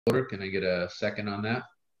order. Can I get a second on that?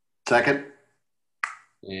 Second.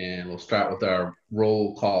 And we'll start with our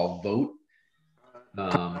roll call vote.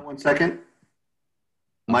 1 second.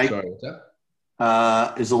 I'm Mike, sorry, what's that?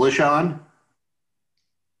 is Alicia on?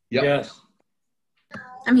 Yep. Yes.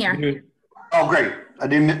 I'm here. Oh, great. I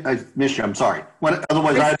missed you. I'm sorry.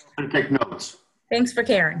 Otherwise, I have to take notes. Thanks for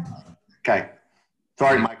caring. Okay.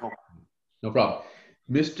 Sorry, Michael. No problem.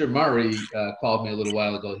 Mr. Murray called me a little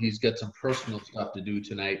while ago. He's got some personal stuff to do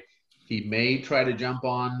tonight. He may try to jump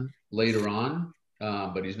on later on,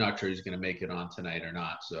 but he's not sure he's going to make it on tonight or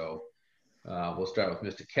not. So we'll start with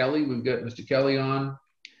Mr. Kelly. We've got Mr. Kelly on,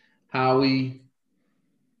 Howie,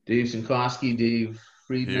 Dave Sinkowski, Dave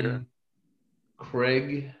Friedman, Here.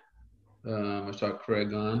 Craig. I saw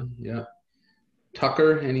Craig on. Yeah.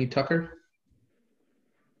 Tucker. Any Tucker?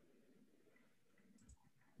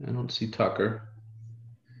 I don't see Tucker.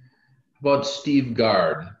 How about Steve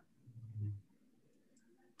Gard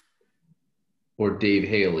or Dave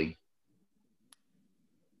Haley?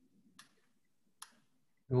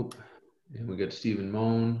 Nope. And we got Stephen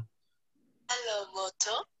Moan. Hello,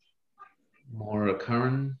 Moto. Maura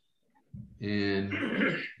Curran. And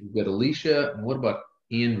we've got Alicia. And what about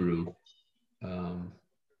Andrew? From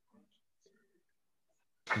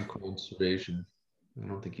conservation. I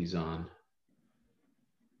don't think he's on.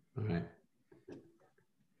 All right.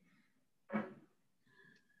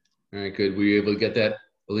 All right, good. Were you able to get that,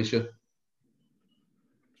 Alicia?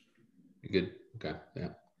 You good? Okay,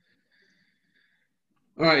 yeah.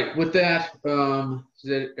 All right, with that,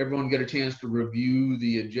 did everyone get a chance to review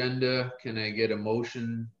the agenda? Can I get a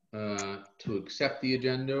motion to accept the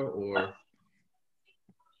agenda or?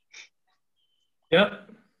 Yep.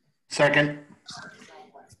 Second.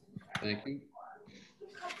 Thank you.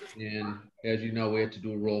 And as you know, we have to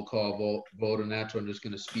do a roll call vote on that, so I'm just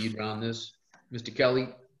going to speed round this. Mr. Kelly?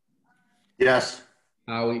 Yes.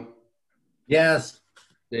 Howie? Yes.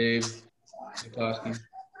 Dave? Sinkowski?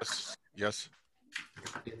 Yes.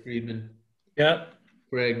 Dave Friedman? Yep.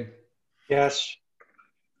 Craig? Yes.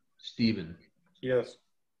 Stephen? Yes.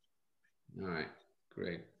 All right,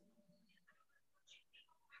 great.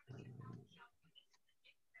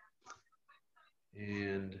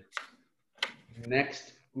 And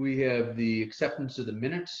next, we have the acceptance of the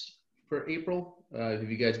minutes for April. Have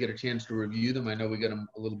you guys get a chance to review them? I know we got them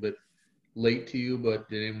a little bit late to you, but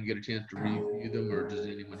did anyone get a chance to review them, or does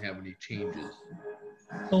anyone have any changes?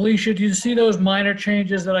 Alicia, do you see those minor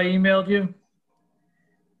changes that I emailed you?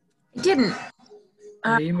 I didn't.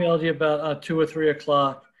 I emailed you about 2 or 3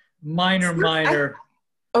 o'clock. Minor.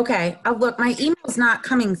 Okay, I'll look. My email's not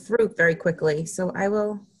coming through very quickly, so I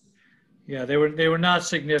will. Yeah, they were not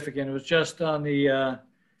significant. It was just on the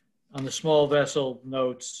small vessel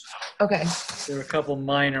notes. Okay. There were a couple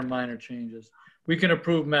minor changes. We can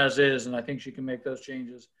approve them as is, and I think she can make those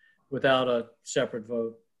changes without a separate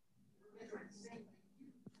vote.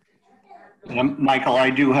 Michael, I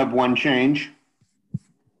do have one change.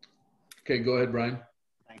 Okay, go ahead, Brian.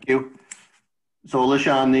 Thank you. So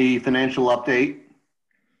Alicia, on the financial update,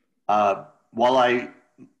 while I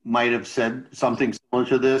might have said something similar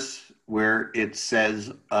to this, where it says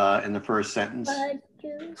in the first sentence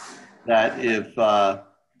that if that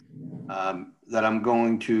I'm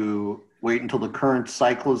going to wait until the current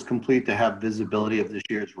cycle is complete to have visibility of this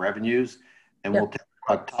year's revenues, and we'll take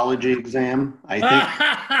a proctology exam.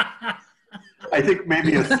 I think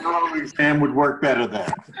maybe a thorough exam would work better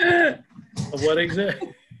then. What exam?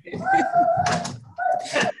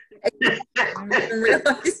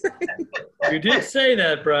 You did say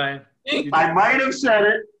that, Brian. I might have said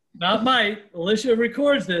it. Not might. Alicia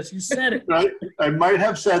records this. You said it. Right? I might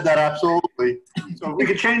have said that, absolutely. So we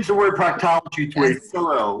could change the word proctology to a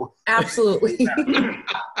thorough. Absolutely. You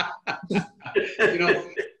know,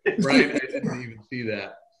 Brian, I didn't even see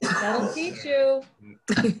that. That'll teach you.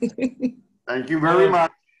 Thank you very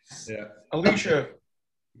much. Yeah. Alicia.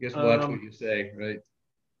 I guess watch what you say, right?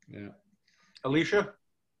 Yeah. Alicia?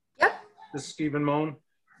 Yep. This is Stephen Moan.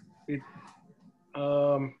 When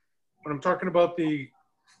I'm talking about the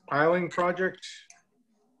piling project,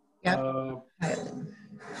 Yep.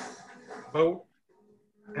 About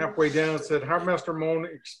halfway down it said, Harbmaster Moan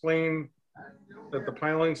explained that the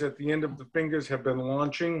pilings at the end of the fingers have been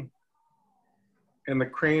launching and the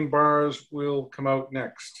crane bars will come out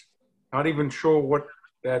next. Not even sure what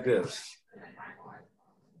that is.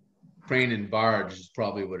 Crane and barge is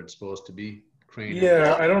probably what it's supposed to be. Crane.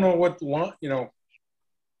 Yeah, I don't know what, you know.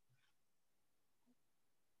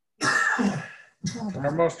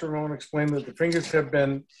 Harbmaster Moan explained that the fingers have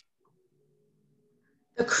been,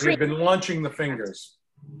 they've been launching the fingers.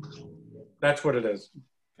 That's what it is.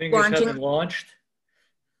 Fingers have been launched.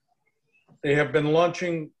 They have been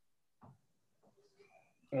launching,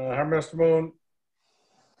 Harbor Master Moon,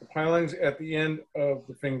 the pilings at the end of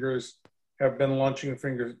the fingers have been launching the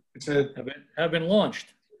fingers. It said, Have been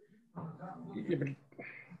launched.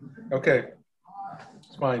 okay,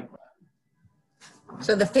 it's fine.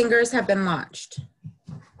 So the fingers have been launched.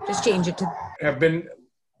 Just change it to,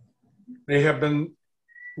 They have been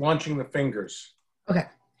launching the fingers. okay.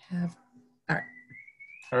 Have,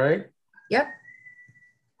 All right? yep.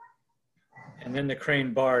 And then the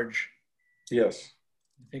crane barge. Yes.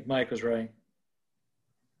 I think Mike was right.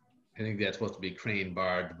 I think that's supposed to be crane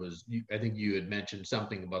barge I think you had mentioned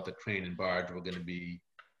something about the crane and barge were going to be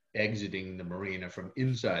exiting the marina from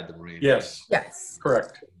inside the marina. Yes. Yes.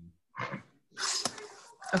 Correct.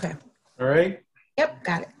 Okay. All right? Yep.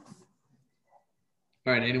 Got it.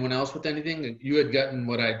 All right, anyone else with anything? You had gotten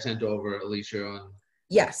what I'd sent over, Alicia, on,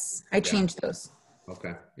 Yes. I changed those.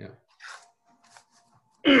 okay, yeah.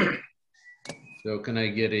 So can I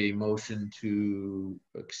get a motion to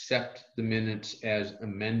accept the minutes as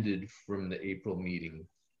amended from the April meeting?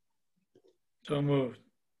 So moved.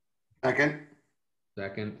 Second?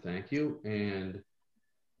 Second, thank you. And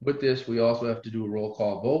with this, we also have to do a roll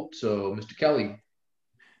call vote. So Mr. Kelly,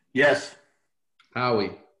 Yes.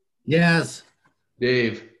 Howie, Yes.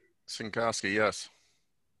 Dave, Sinkowski, yes.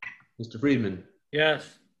 Mr. Friedman,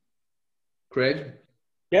 Yes. Craig,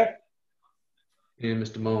 Yep. and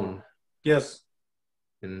Mr. Moan. Yes.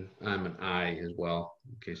 And I'm an I as well,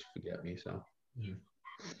 in case you forget me, so.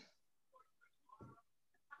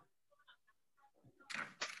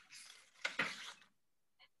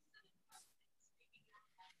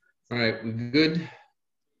 All right, we're good.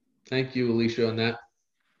 Thank you, Alicia, on that.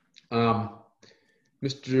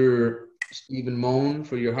 Mr. Stephen Moan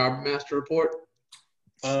for your Harbor Master report.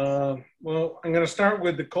 Well, I'm going to start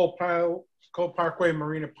with the Cole Parkway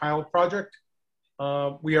Marina Pilot Project.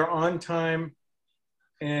 We are on time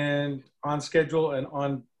and on schedule and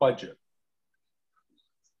on budget.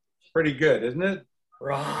 Pretty good, isn't it?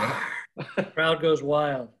 Crowd goes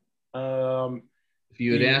wild. If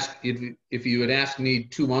you had asked, if you had asked me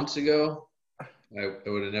 2 months ago, I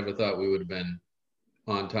would have never thought we would have been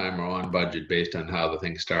on time or on budget based on how the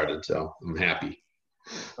thing started. So I'm happy.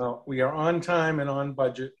 We are on time and on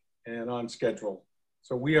budget and on schedule.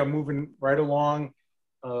 So we are moving right along.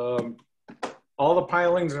 All the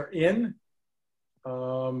pilings are in.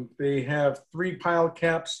 They have 3 pile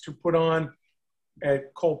caps to put on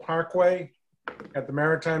at Cole Parkway. At the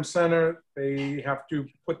Maritime Center, they have to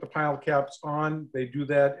put the pile caps on. They do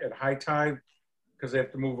that at high tide because they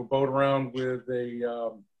have to move a boat around with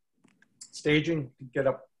a staging to get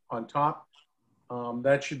up on top.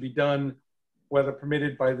 That should be done, weather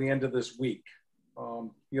permitted, by the end of this week.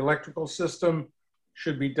 The electrical system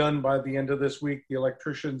should be done by the end of this week. The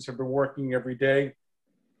electricians have been working every day.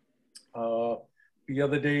 The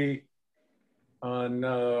other day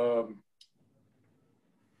on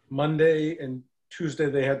Monday and Tuesday,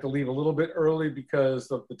 they had to leave a little bit early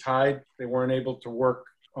because of the tide. They weren't able to work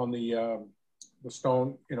on the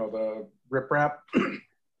stone, the riprap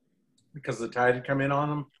because the tide had come in on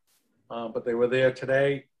them. But they were there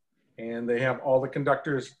today, and they have all the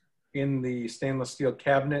conductors in the stainless steel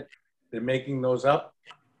cabinet. They're making those up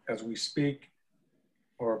as we speak.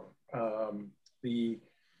 Or the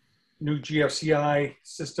new GFCI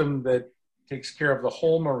system that takes care of the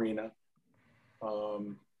whole marina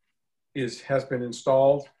has been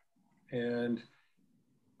installed, and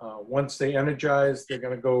once they energize, they're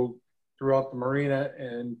going to go throughout the marina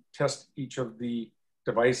and test each of the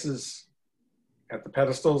devices at the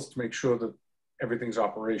pedestals to make sure that everything's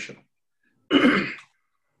operational.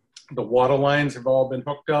 The water lines have all been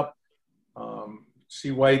hooked up.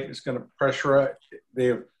 Sea-White is going to pressurize. They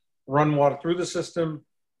have run water through the system,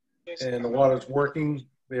 and the water's working.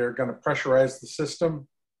 They're going to pressurize the system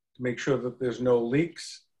to make sure that there's no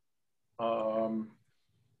leaks.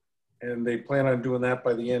 And they plan on doing that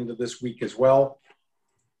by the end of this week as well.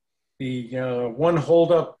 The one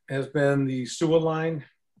holdup has been the sewer line,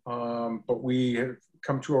 but we have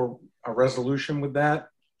come to a resolution with that.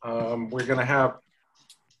 We're going to have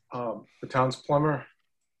the town's plumber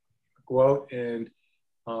go out and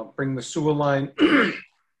bring the sewer line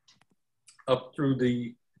up through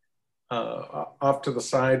the off to the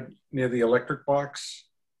side near the electric box,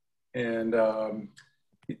 and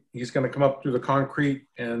he's going to come up through the concrete,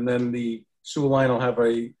 and then the sewer line will have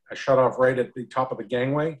a shut off right at the top of the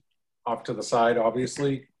gangway, off to the side,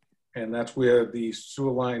 obviously, and that's where the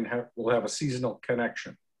sewer line will have a seasonal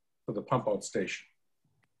connection for the pump out station.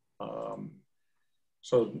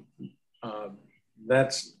 So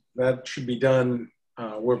that should be done.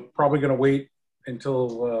 We're probably going to wait until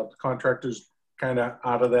the contractors kind of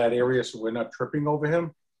out of that area so we're not tripping over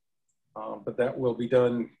him. But that will be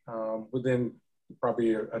done within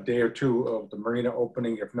probably a day or two of the marina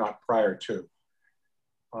opening, if not prior to.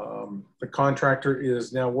 The contractor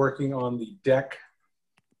is now working on the deck,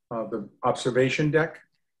 the observation deck.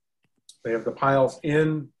 They have the piles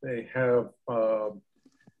in, they have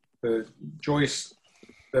the joists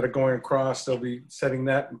that are going across. They'll be setting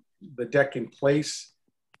the deck in place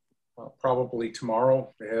probably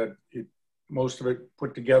tomorrow. They had most of it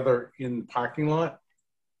put together in the parking lot.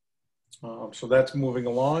 So that's moving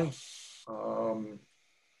along.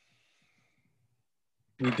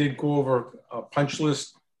 We did go over a punch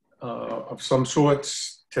list of some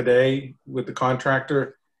sorts today with the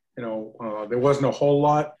contractor. There wasn't a whole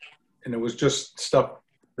lot, and it was just stuff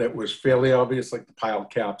that was fairly obvious, like the pile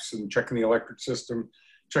caps and checking the electric system,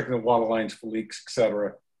 checking the water lines for leaks, et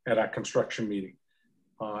cetera, at our construction meeting.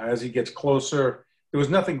 As he gets closer, there was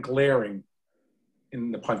nothing glaring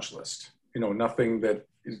in the punch list, nothing that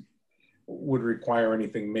would require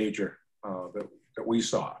anything major that we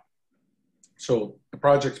saw. So the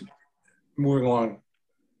project's moving along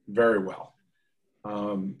very well.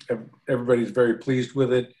 Everybody's very pleased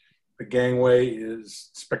with it. The gangway is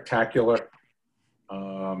spectacular.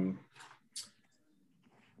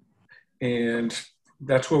 And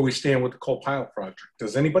that's where we stand with the coal pile project.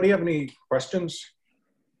 Does anybody have any questions?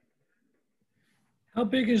 How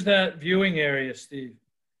big is that viewing area, Steve?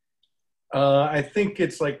 I think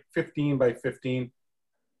it's like 15 by 15.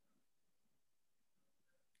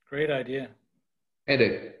 Great idea. I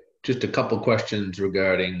had just a couple questions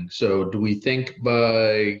regarding, so do we think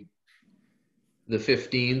by the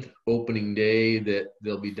 15th opening day that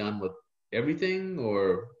they'll be done with everything,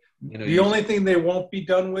 or? The only thing they won't be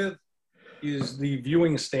done with is the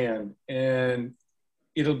viewing stand, and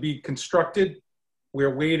it'll be constructed.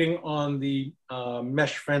 We're waiting on the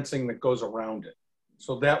mesh fencing that goes around it.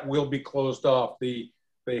 So that will be closed off. The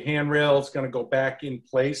handrail is going to go back in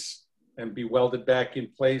place and be welded back in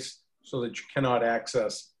place so that you cannot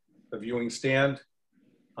access the viewing stand.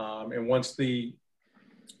 And once the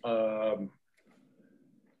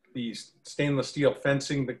stainless steel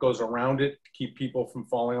fencing that goes around it to keep people from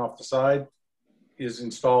falling off the is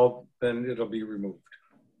installed, then it'll be removed.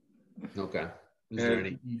 Okay. Is there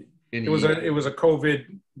any it was a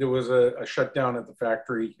COVID, there was a shutdown at the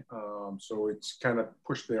factory. So it's kind of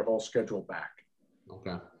pushed their whole schedule back.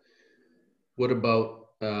 Okay. What about,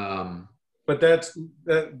 but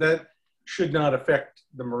that should not affect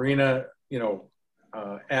the marina,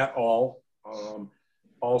 at all.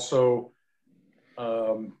 Also,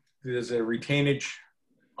 there's a retainage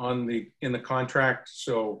in the contract.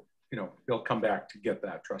 So, they'll come back to get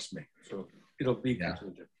that, trust me. So it'll be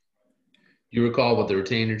contingent. You recall what the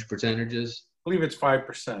retainage percentage is? I believe it's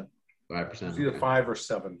 5%. 5%. It's either 5 or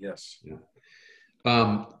 7, yes. Yeah.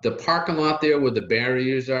 The parking lot there where the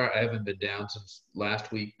barriers are, I haven't been down since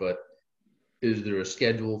last week, but is there a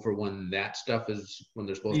schedule for when that stuff when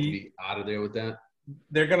they're supposed to be out of there with that?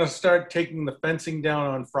 They're going to start taking the fencing down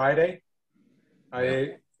on Friday. Yeah.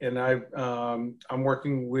 I'm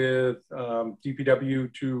working with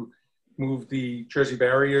DPW to move the Jersey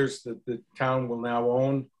barriers that the town will now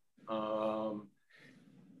own.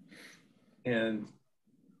 And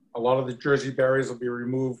a lot of the Jersey barriers will be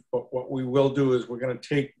removed, but what we will do is we're going to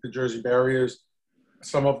take the Jersey barriers,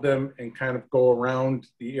 some of them, and kind of go around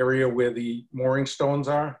the area where the mooring stones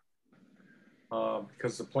are.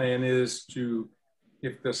 Because the plan is to,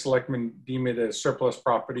 if the selectmen deem it as surplus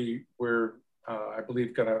property, we're, I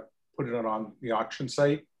believe, going to put it on the auction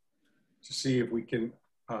site to see if we can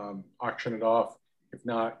auction it off. If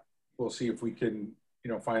not, we'll see if we can,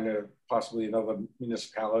 find possibly another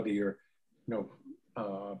municipality or,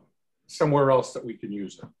 somewhere else that we can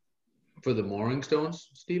use them. For the mooring stones,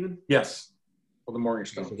 Stephen? Yes, for the mooring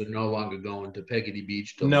stones. So they're no longer going to Peggotty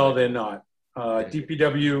Beach? No, they're not.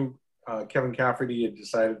 DPW, Kevin Cafferty had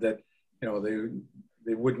decided that,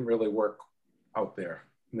 they wouldn't really work out there.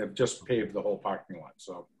 And they've just paved the whole parking lot,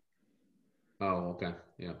 so. Oh, okay,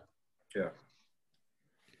 yeah. Yeah.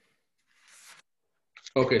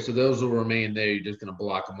 Okay, so those will remain there. You're just going to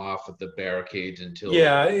block them off with the barricades until.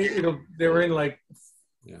 Yeah, they're in like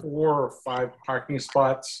 4 or 5 parking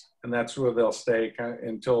spots, and that's where they'll stay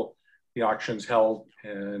until the auction's held.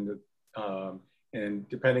 And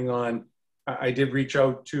depending on, I did reach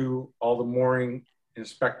out to all the mooring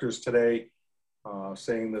inspectors today,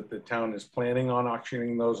 saying that the town is planning on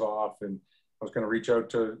auctioning those off, and I was going to reach out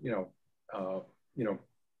to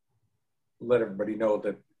let everybody know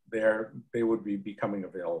that they would be becoming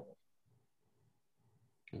available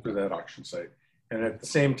through that auction site. And at the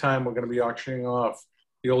same time, we're going to be auctioning off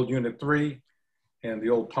the old Unit 3 and the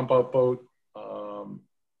old pump out boat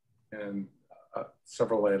and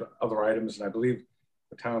several other items. And I believe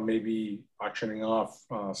the town may be auctioning off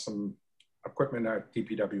some equipment at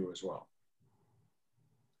DPW as well.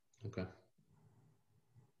 Okay.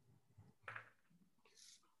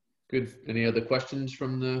 Good. Any other questions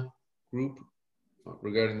from the group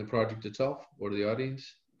regarding the project itself or the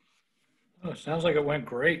audience? Oh, sounds like it went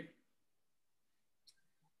great.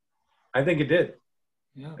 I think it did.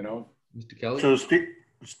 Yeah. You know. Mr. Kelly? So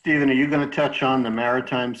Stephen, are you going to touch on the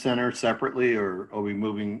Maritime Center separately, or are we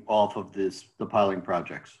moving off of the piling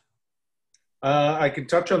projects? I can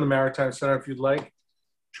touch on the Maritime Center if you'd like.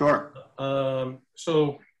 Sure.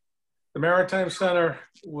 So the Maritime Center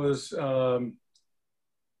was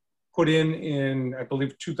put in, I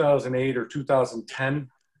believe, 2008 or 2010.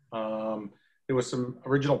 There was some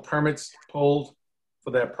original permits pulled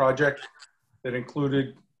for that project that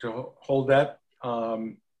included to hold that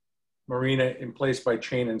marina in place by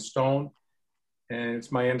chain and stone. And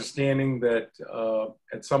it's my understanding that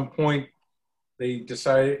at some point they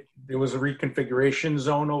decided there was a reconfiguration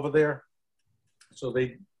zone over there. So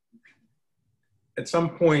at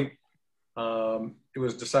some point, it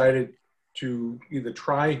was decided to either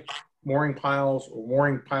try mooring piles, or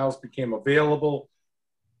mooring piles became available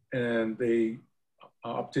and they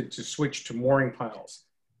opted to switch to mooring piles.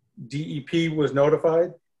 DEP was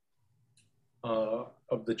notified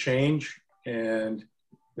of the change and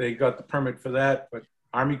they got the permit for that, but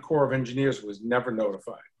Army Corps of Engineers was never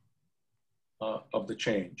notified of the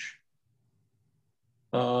change.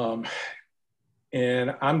 And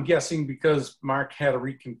I'm guessing because Mark had a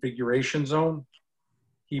reconfiguration zone,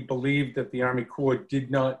 he believed that the Army Corps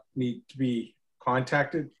did not need to be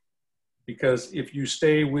contacted, because if you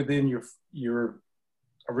stay within your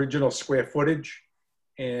original square footage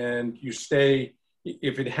and you stay,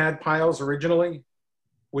 if it had piles originally,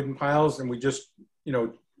 wooden piles, and we just,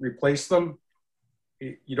 replace them,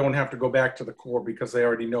 you don't have to go back to the Corps because they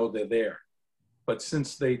already know they're there. But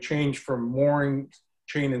since they changed from mooring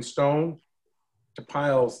chain and stone to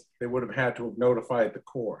piles, they would have had to have notified the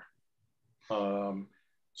Corps.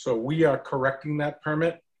 So we are correcting that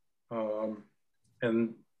permit.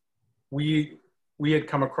 And we had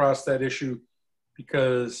come across that issue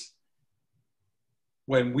because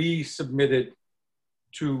when we submitted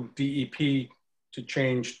to DEP to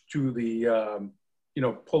change to the,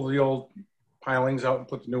 pull the old pilings out and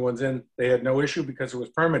put the new ones in, they had no issue because it was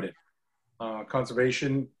permitted.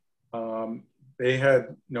 Conservation, they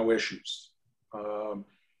had no issues.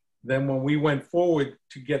 Then when we went forward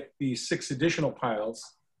to get the 6 additional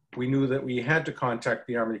piles, we knew that we had to contact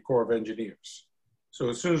the Army Corps of Engineers. So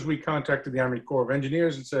as soon as we contacted the Army Corps of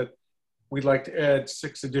Engineers and said, we'd like to add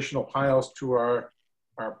 6 additional piles to our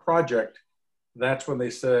project, that's when they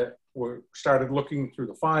said, we started looking through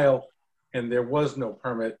the file and there was no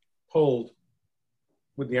permit pulled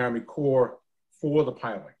with the Army Corps for the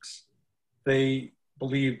pilings. They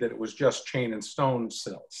believed that it was just chain and stone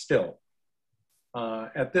still.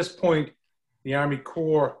 At this point, the Army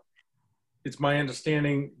Corps, it's my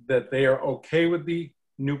understanding that they are okay with the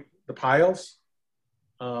piles,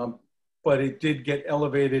 but it did get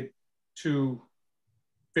elevated to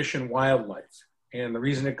Fish and Wildlife. And the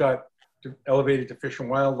reason it got elevated to Fish and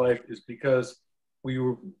Wildlife is because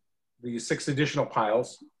the 6 additional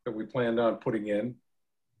piles that we planned on putting in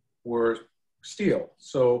were steel.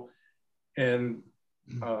 So, and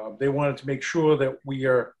they wanted to make sure that we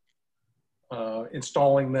are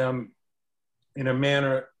installing them in a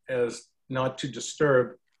manner as not to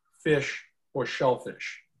disturb fish or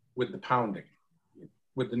shellfish with the pounding,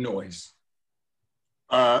 with the noise.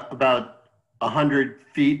 About 100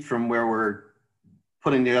 feet from where we're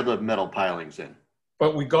putting the other metal pilings in.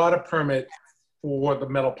 But we got a permit for the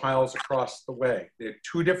metal piles across the way. They're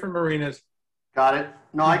 2 different marinas. Got it.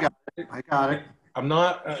 No, I got it. I got it. I'm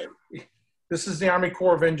not, this is the Army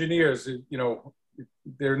Corps of Engineers,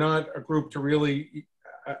 they're not a group to really,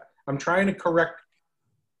 I'm trying to correct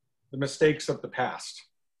the mistakes of the past.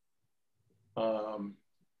 So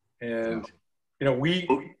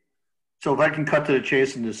if I can cut to the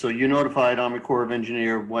chase in this, so you notified Army Corps of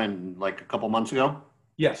Engineer when, like a couple months ago?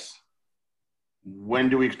 Yes. When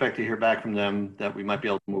do we expect to hear back from them that we might be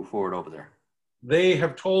able to move forward over there? They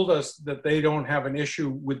have told us that they don't have an issue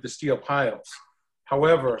with the steel piles.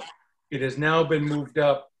 However, it has now been moved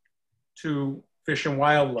up to Fish and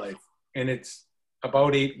Wildlife, and it's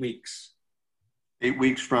about 8 weeks. 8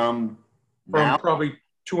 weeks from now? Probably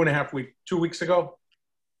 2.5 weeks, 2 weeks ago.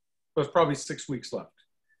 There's probably 6 weeks left.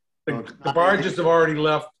 The barges have already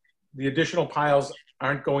left. The additional piles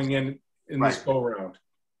aren't going in this go round.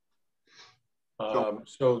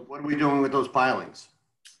 So what are we doing with those pilings?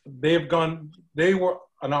 they were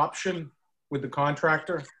an option with the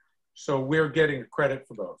contractor. So we're getting credit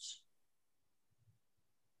for those.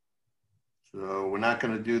 So we're not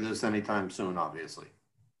going to do this anytime soon, obviously.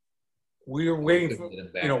 We're waiting for,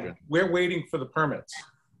 we're waiting for the permits.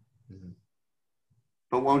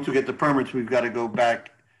 But once we get the permits, we've got to go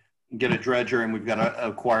back and get a dredger, and we've got to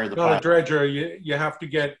acquire the Not a pile. dredger, you have to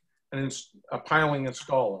get a piling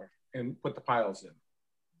installer and put the piles in.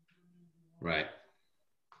 Right.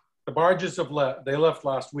 The barges have left, they left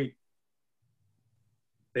last week.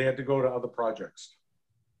 They had to go to other projects.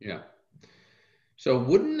 Yeah. So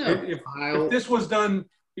wouldn't a pile... If this was done,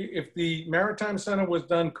 if the Maritime Center was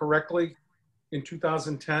done correctly in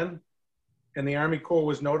 2010 and the Army Corps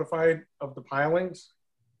was notified of the pilings,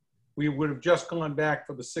 we would have just gone back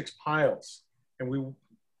for the 6 piles, and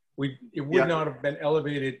it would not have been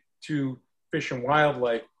elevated to Fish and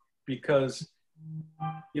Wildlife, because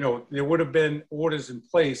there would have been orders in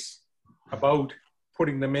place about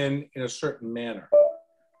putting them in a certain manner.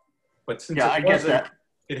 But since I get that.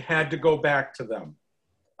 It had to go back to them.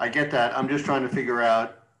 I get that. I'm just trying to figure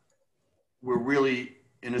out, we're really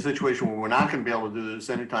in a situation where we're not going to be able to do this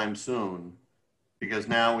anytime soon, because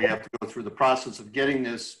now we have to go through the process of getting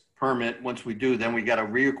this permit. Once we do, then we got to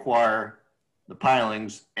reacquire the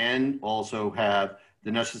pilings and also have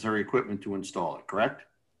the necessary equipment to install it, correct?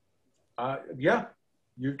 Yeah,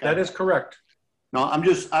 that is correct. No,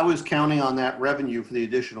 I was counting on that revenue for the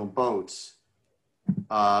additional boats,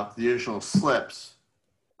 the additional slips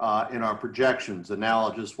in our projections. And now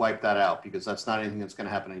I'll just wipe that out, because that's not anything that's going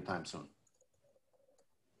to happen anytime soon.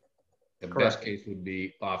 The best case would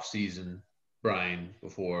be off season, Brian,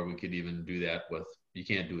 before we could even do that with, you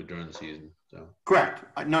can't do it during the season. So correct.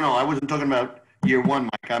 No, I wasn't talking about year one,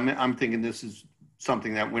 Mike. I'm thinking this is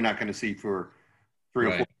something that we're not going to see for 3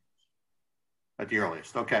 or 4 at the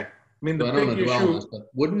earliest. Okay. I mean, the big issue,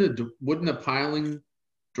 wouldn't the piling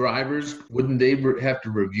drivers, wouldn't they have to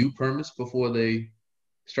review permits before they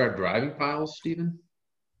start driving piles, Stephen?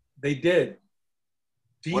 They did.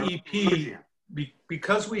 DEP,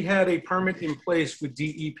 because we had a permit in place with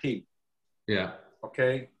DEP. Yeah.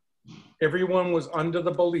 Okay. Everyone was under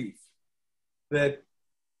the belief that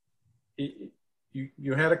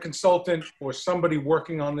you had a consultant or somebody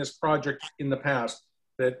working on this project in the past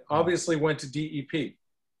that obviously went to DEP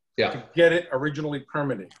to get it originally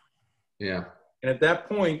permitted. Yeah. And at that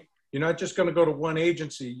point, you're not just going to go to one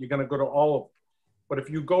agency, you're going to go to all of them. But if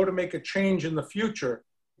you go to make a change in the future,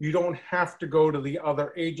 you don't have to go to the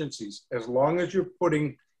other agencies. As long as you're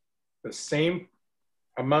putting the same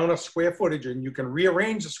amount of square footage, and you can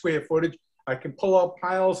rearrange the square footage. I can pull out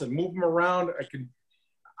piles and move them around.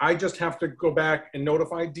 I just have to go back and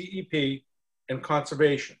notify DEP and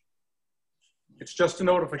conservation. It's just a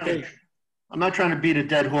notification. I'm not trying to beat a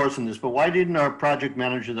dead horse in this, but why didn't our project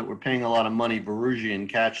manager that we're paying a lot of money, Verugian,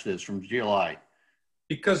 catch this from July?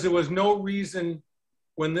 Because there was no reason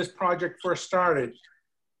when this project first started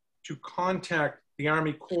to contact the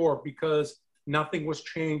Army Corps, because nothing was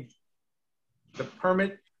changed. The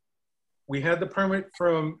permit, we had the permit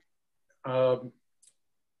from, to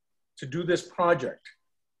do this project.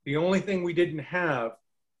 The only thing we didn't have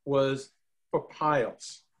was for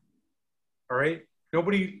piles, all right?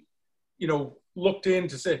 Nobody, looked in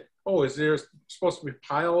to say, oh, is there supposed to be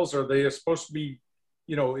piles? Or are they supposed to be,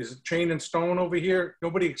 is it chain and stone over here?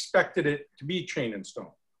 Nobody expected it to be chain and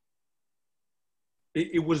stone.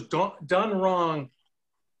 It was done wrong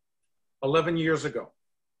 11 years ago.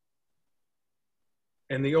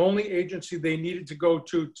 And the only agency they needed to go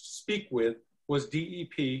to speak with was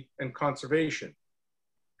DEP and conservation.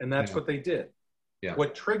 And that's what they did. Yeah.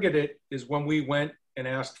 What triggered it is when we went and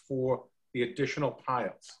asked for the additional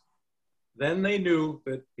piles. Then they knew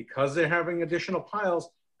that because they're having additional piles,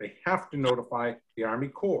 they have to notify the Army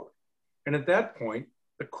Corps. And at that point,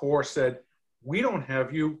 the Corps said, we don't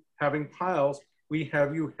have you having piles, we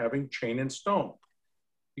have you having chain and stone.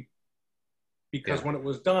 Because when it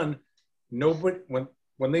was done, nobody,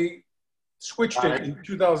 when they switched it in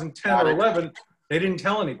 2010 or 11, they didn't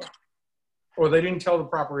tell anybody, or they didn't tell the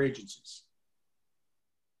proper agencies.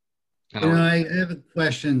 I have a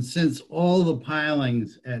question. Since all the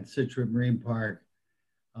pilings at Scituate Marine Park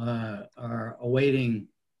are awaiting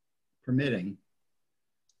permitting,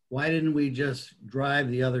 why didn't we just drive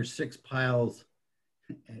the other 6 piles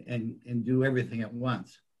and do everything at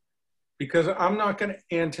once? Because I'm not going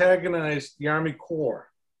to antagonize the Army Corps,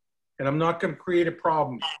 and I'm not going to create a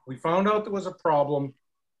problem. We found out there was a problem.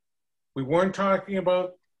 We weren't talking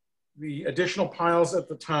about the additional piles at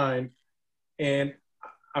the time, and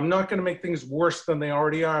I'm not going to make things worse than they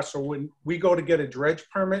already are. So when we go to get a dredge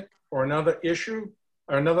permit or another issue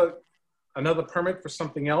or another permit for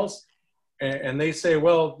something else, and they say,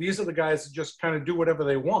 well, these are the guys that just kind of do whatever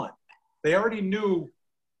they want. They already knew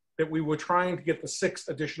that we were trying to get the 6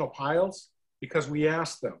 additional piles because we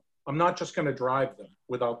asked them. I'm not just going to drive them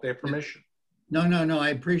without their permission. No, I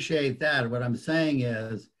appreciate that. What I'm saying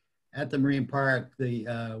is, at the Marine Park, we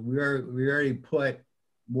already put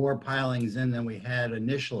more pilings in than we had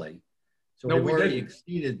initially. So No, we've we already didn't.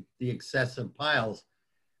 exceeded the excessive piles.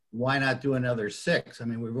 Why not do another 6? I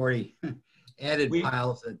mean, we've already added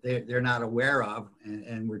piles that they're not aware of,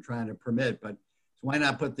 and we're trying to permit. But why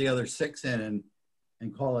not put the other 6 in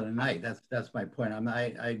and call it a night? That's my point.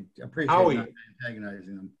 I appreciate Howie, not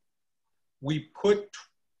antagonizing them. We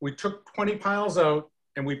took 20 piles out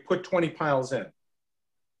and we put 20 piles in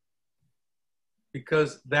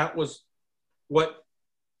because that was what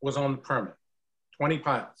was on the permit, 20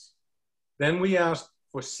 piles. Then we asked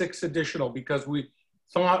for 6 additional because we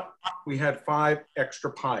thought we had 5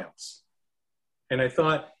 extra piles. And I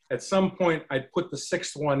thought at some point I'd put the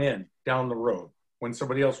 6th one in down the road when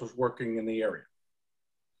somebody else was working in the area.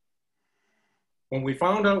 When we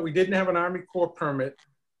found out we didn't have an Army Corps permit,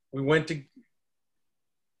 we went to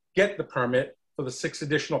get the permit for the 6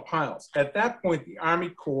 additional piles. At that point, the Army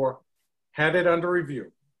Corps had it under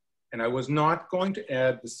review, and I was not going to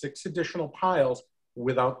add the 6 additional piles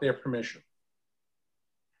without their permission.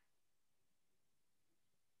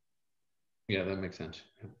 Yeah, that makes sense.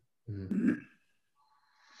 Mm-hmm.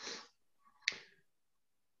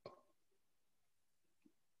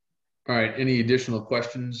 All right, any additional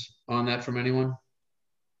questions on that from anyone?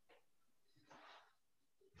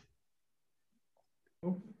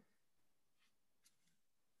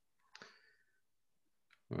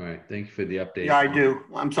 All right, thank you for the update. Yeah, I do.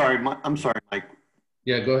 I'm sorry, Mike.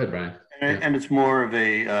 Yeah, go ahead, Brian. And it's more of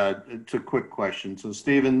it's a quick question. So,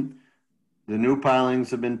 Stephen, the new pilings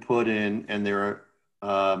have been put in, and they're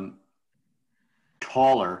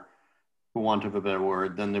taller, for want of a better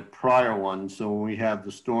word, than the prior ones. So when we have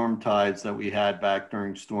the storm tides that we had back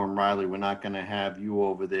during Storm Riley, we're not going to have you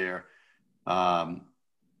over there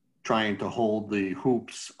trying to hold the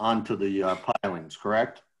hoops onto the pilings,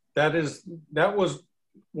 correct? That was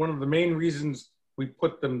one of the main reasons we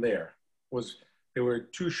put them there, was they were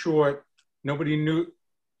too short. Nobody knew,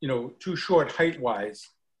 too short height-wise.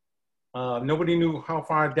 Nobody knew how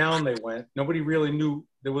far down they went. Nobody really knew.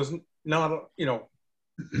 There was not,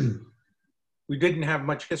 we didn't have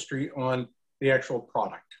much history on the actual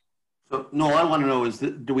product. So, no, I want to know is,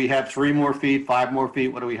 do we have 3 more feet, 5 more feet?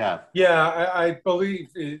 What do we have? Yeah, I believe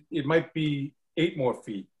it might be 8 more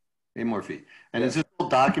feet. 8 more feet. And is this all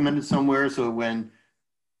documented somewhere? So when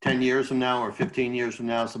 10 years from now or 15 years from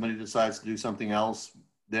now, somebody decides to do something else,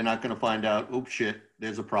 they're not going to find out, oops, shit,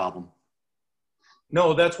 there's a problem.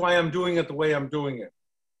 No, that's why I'm doing it the way I'm doing it.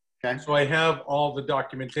 Okay. So I have all the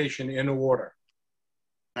documentation in order.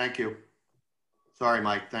 Thank you. Sorry,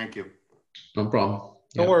 Mike. Thank you. No problem.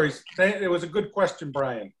 No worries. It was a good question,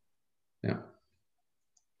 Brian. Yeah.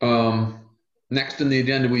 Next on the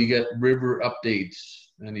agenda, we get river updates.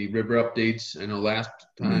 Any river updates? I know last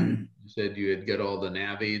time you said you had got all the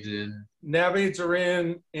nav aids in. Nav aids are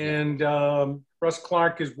in, and Russ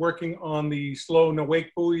Clark is working on the slow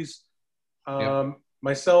no-wake buoys.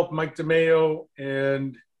 Myself, Mike DeMeo,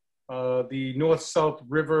 and the North-South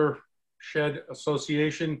River Shed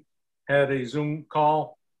Association had a Zoom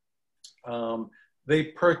call. They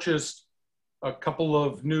purchased a couple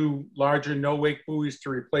of new larger no-wake buoys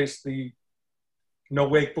to replace the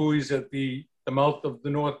no-wake buoys at the mouth of the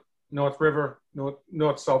North-South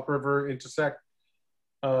River intersect.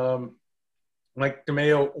 Mike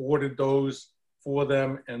DeMeo ordered those for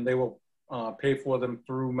them, and they will pay for them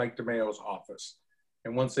through Mike DeMeo's office.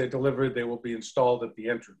 And once they're delivered, they will be installed at the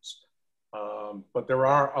entrance. But there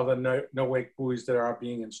are other no-wake buoys that are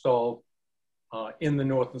being installed in the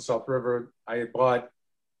North and South River. I had bought, I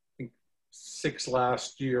think, 6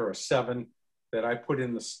 last year or 7 that I put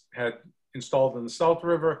in had installed in the South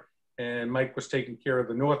River, and Mike was taking care of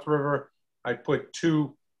the North River. I put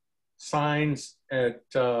 2 signs at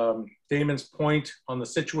Damon's Point on the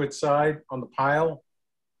Scituate side on the pile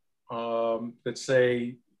that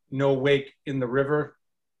say no wake in the river.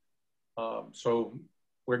 So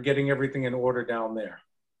we're getting everything in order down there.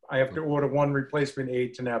 I have to order 1 replacement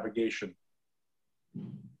aid to navigation.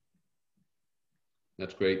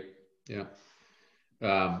 That's great. Yeah.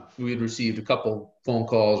 We had received a couple phone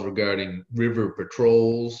calls regarding river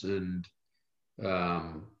patrols, and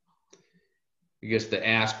I guess the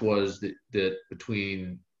ask was that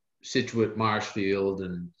between Scituate Marshfield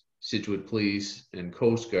and Scituate Police and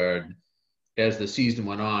Coast Guard, as the season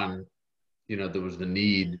went on, there was the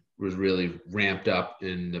need was really ramped up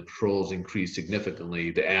and the patrols increased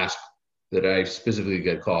significantly. The ask that I specifically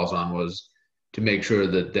got calls on was to make sure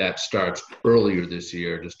that that starts earlier this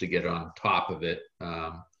year, just to get on top of it.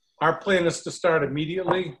 Our plan is to start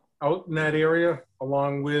immediately out in that area,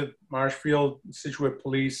 along with Marshfield, Scituate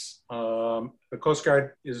Police. The Coast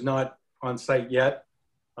Guard is not on site yet,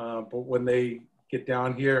 but when they get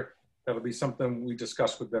down here, that'll be something we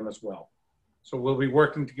discuss with them as well. So we'll be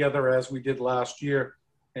working together as we did last year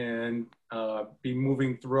and be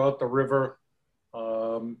moving throughout the river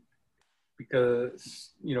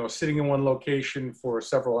because, you know, sitting in one location for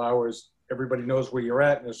several hours, everybody knows where you're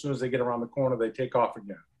at. And as soon as they get around the corner, they take off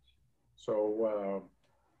again. So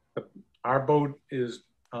our boat is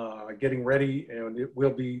getting ready and it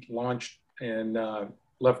will be launched and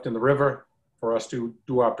left in the river for us to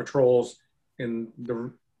do our patrols in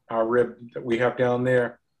our rib that we have down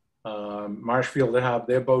there. Marshfield will have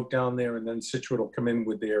their boat down there, and then Scituate will come in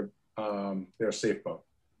with their safe boat.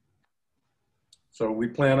 So we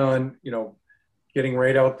plan on, you know, getting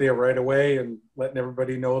right out there right away and letting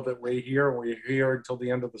everybody know that we're here and we're here until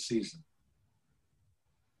the end of the season.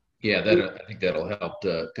 Yeah, I think that'll help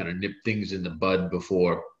to kind of nip things in the bud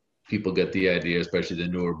before people get the idea, especially the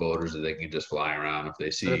newer boaters, that they can just fly around if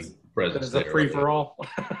they see presence. It's a free for all.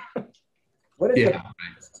 What is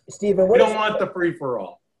Stephen? We don't want the free for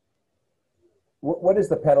all. What is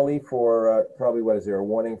the penalty for probably, what is there, a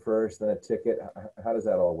warning first, then a ticket? How does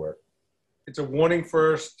that all work? It's a warning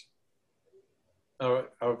first, a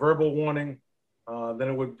verbal warning, then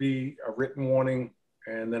it would be a written warning,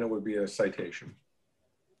 and then it would be a citation.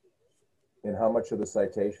 And how much are the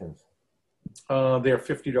citations? They're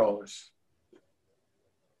 $50.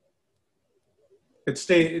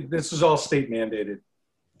 This is all state mandated.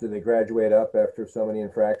 Do they graduate up after so many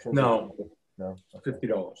infractions? No. No. Okay.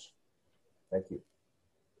 $50. Thank you.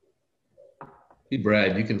 Hey,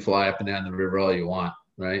 Brad, you can fly up and down the river all you want,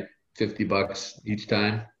 right? $50 each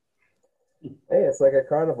time. Hey, it's like a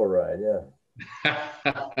carnival ride, yeah.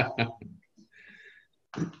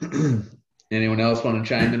 Anyone else want to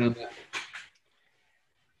chime in on that?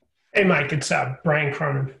 Hey, Mike, it's Brian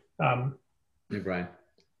Cronin. Hey, Brian.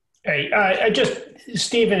 Hey, I just,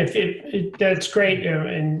 Stephen, if that's great,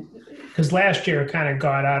 and because last year it kind of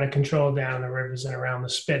got out of control down the rivers and around the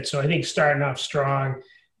spit. So I think starting off strong,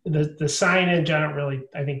 the signage,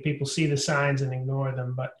 I think people see the signs and ignore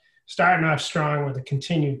them, but starting off strong with a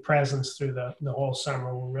continued presence through the whole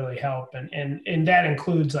summer will really help. And that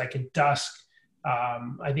includes like at dusk.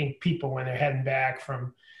 I think people, when they're heading back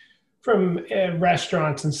from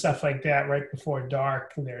restaurants and stuff like that, right before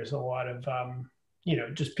dark, there's a lot of,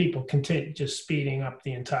 just people continue just speeding up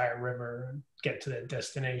the entire river and get to their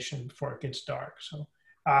destination before it gets dark. So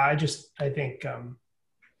I think, sounds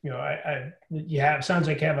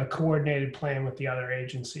like you have a coordinated plan with the other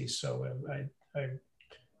agencies. So I'm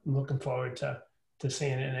looking forward to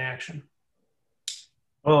seeing it in action.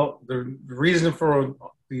 Well, the reason for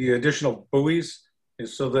the additional buoys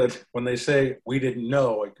is so that when they say we didn't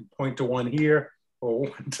know, I can point to one here or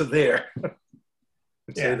one to there and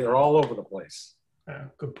say they're all over the place.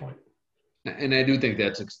 Good point. And I do think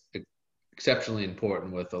that's exceptionally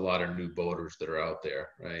important with a lot of new boaters that are out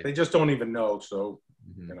there, right? They just don't even know, so,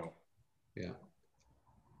 Yeah.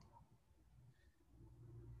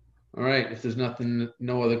 All right, if there's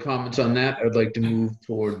no other comments on that, I'd like to move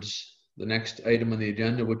towards the next item on the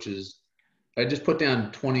agenda, which is, I just put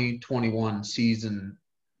down 2021 season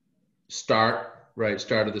start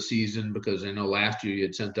of the season, because I know last year you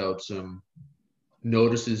had sent out some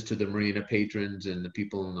notices to the marina patrons and the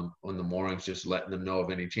people on the moorings, just letting them know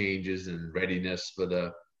of any changes and readiness for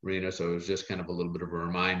the marina. So it was just kind of a little bit of a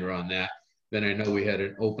reminder on that. Then I know we had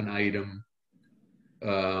an open item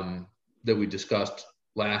that we discussed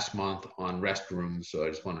last month on restrooms. So I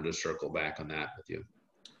just wanted to circle back on that with you.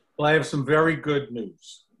 Well, I have some very good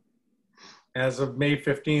news. As of May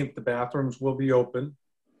 15th, the bathrooms will be open,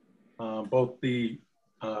 both the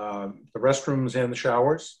restrooms and the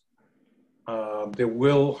showers. There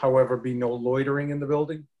will, however, be no loitering in the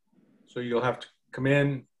building. So you'll have to come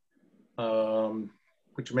in,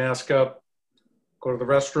 put your mask up, go to the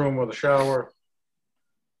restroom or the shower,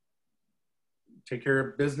 take care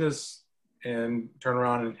of business, and turn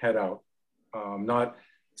around and head out. Not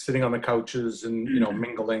sitting on the couches and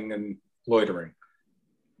mingling and loitering.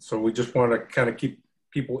 So we just want to kind of keep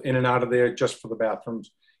people in and out of there just for the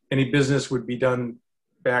bathrooms. Any business would be done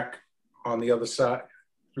back on the other side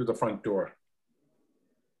through the front door.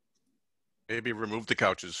 Maybe remove the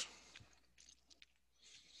couches.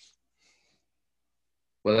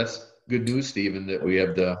 Well, that's good news, Stephen, that we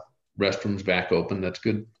have the restrooms back open. That's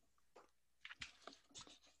good.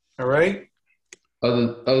 All right.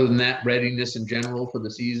 Other than that, readiness in general for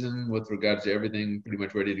the season with regards to everything pretty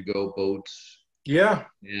much ready to go, boats, Yeah,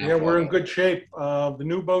 Yeah, we're in good shape. The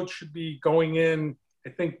new boat should be going in, I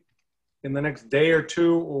think, in the next day or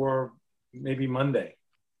two, or maybe Monday.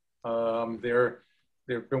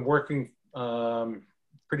 They've been working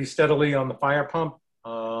pretty steadily on the fire pump,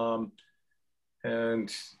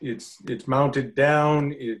 and it's mounted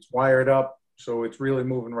down, it's wired up, so it's really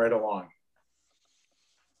moving right along.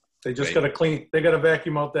 They just got to they got to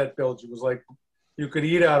vacuum out that bilge. It was like you could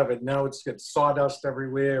eat out of it. Now it's got sawdust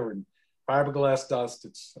everywhere and fiberglass dust.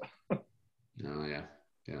 It's Oh yeah.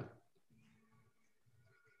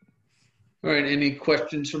 All right. Any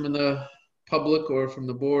questions from the public or from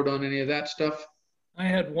the board on any of that stuff? I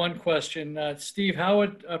had one question. Steve, how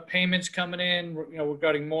are payments coming in,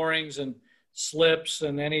 regarding moorings and slips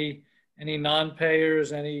and any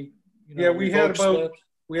non-payers, any, we had slips?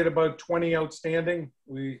 about 20 outstanding.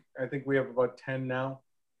 I think we have about 10 now.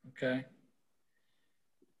 Okay.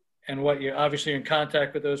 And you're obviously in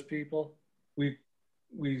contact with those people?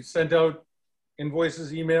 We sent out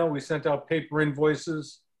invoices, email. We sent out paper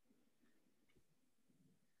invoices.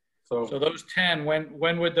 So those 10,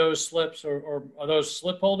 when would those slips, or are those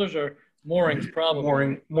slip holders or moorings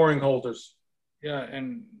probably? Mooring holders. Yeah,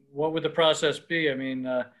 and what would the process be? I mean,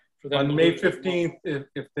 for them on May 15th,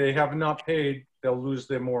 if they have not paid, they'll lose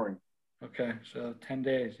their mooring. Okay, so 10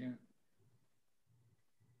 days, yeah.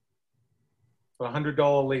 A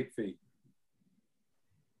 $100 late fee.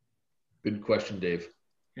 Good question, Dave.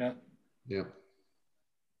 Yeah.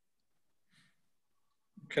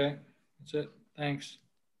 Okay, that's it. Thanks.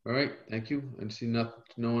 All right, thank you. I see no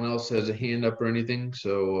one else has a hand up or anything,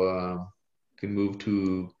 so can move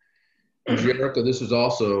to Jericho. This is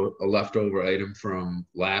also a leftover item from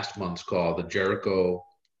last month's call, the Jericho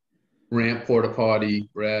ramp porta potty.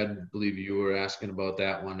 Brad, I believe you were asking about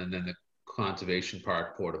that one, and then the conservation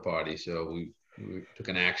park porta potty. So we took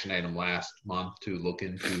an action item last month to look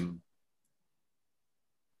into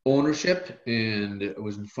ownership, and it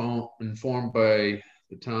was informed by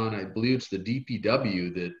the town. I believe it's the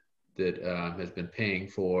DPW that has been paying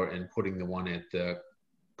for and putting the one at the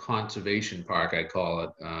conservation park, I call it,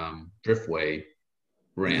 Driftway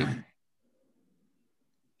ramp.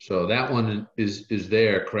 So that one is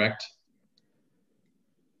there, correct?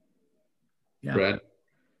 Yeah. Brad?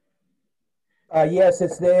 Yes,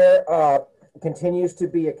 it's there. Continues to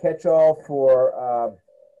be a catch-all for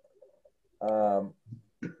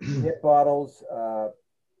nip bottles,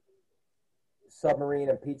 submarine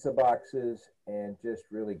and pizza boxes, and just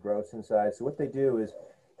really gross inside. So what they do is,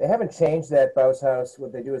 they haven't changed that bounce house.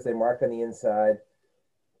 What they do is they mark on the inside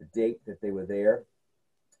the date that they were there.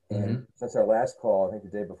 And since our last call, I think the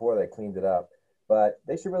day before, they cleaned it up. But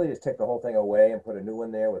they should really just take the whole thing away and put a new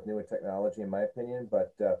one there with newer technology, in my opinion.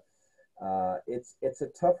 But it's a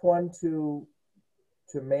tough one to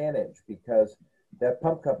manage, because that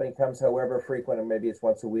pump company comes however frequent, and maybe it's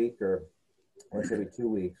once a week or once every 2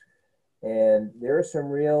 weeks. And there are some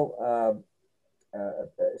real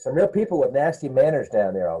people with nasty manners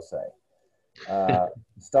down there, I'll say.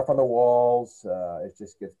 Stuff on the walls, it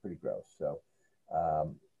just gets pretty gross. So,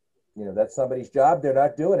 that's somebody's job. They're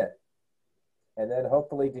not doing it. And then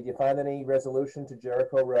hopefully, did you find any resolution to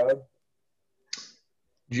Jericho Road?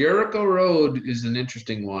 Jericho Road is an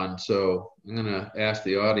interesting one. So I'm going to ask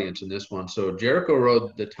the audience in this one. So Jericho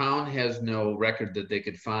Road, the town has no record that they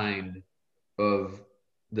could find of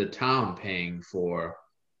the town paying for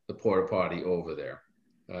the porta potty over there.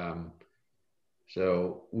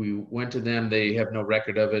 So we went to them. They have no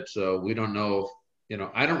record of it. So we don't know if,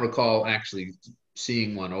 I don't recall actually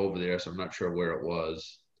seeing one over there. So I'm not sure where it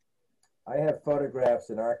was. I have photographs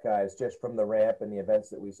and archives just from the ramp and the events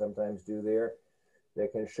that we sometimes do there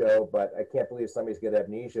that can show, but I can't believe somebody's got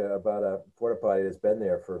amnesia about a porta potty that's been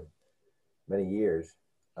there for many years.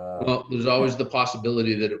 Well, there's always the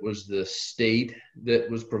possibility that it was the state that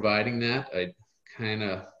was providing that. I kind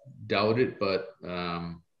of doubt it, but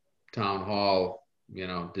town hall,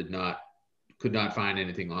 could not find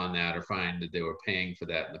anything on that or find that they were paying for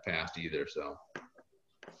that in the past either. So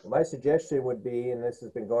my suggestion would be, and this has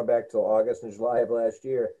been going back till August and July of last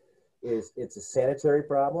year, is it's a sanitary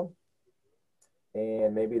problem.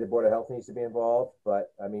 And maybe the Board of Health needs to be involved.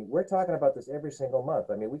 But, I mean, we're talking about this every single month.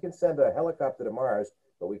 I mean, we can send a helicopter to Mars,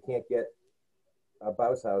 but we can't get a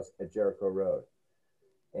bounce house at Jericho Road.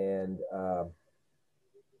 And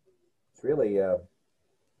it's really,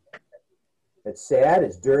 it's sad,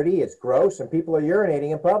 it's dirty, it's gross, and people are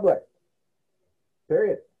urinating in public,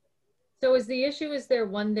 period. So is the issue, is there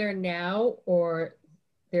one there now, or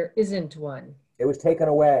there isn't one? It was taken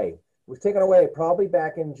away. It was taken away probably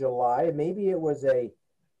back in July. Maybe it was a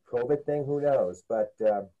COVID thing, who knows? But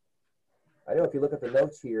I know if you look at the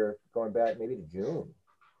notes here, going back maybe to June,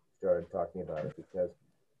 started talking about it because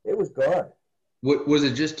it was gone. Was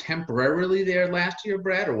it just temporarily there last year,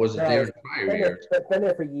 Brad, or was it there in prior years? Been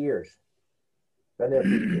there for years. Been there for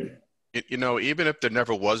years. You know, even if there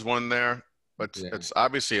never was one there, but Yeah. it's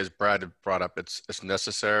obviously, as Brad had brought up, it's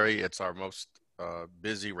necessary. It's our most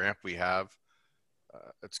busy ramp we have.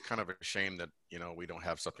 It's kind of a shame that, you know, we don't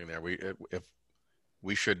have something there. If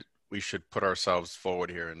we should put ourselves forward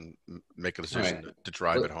here and make a decision to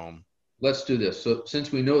drive it home. Let's do this. So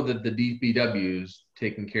since we know that the DPW's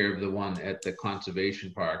taking care of the one at the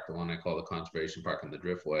conservation park, the one I call the conservation park in the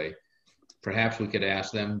Driftway, perhaps we could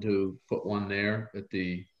ask them to put one there at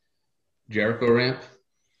the Jericho ramp.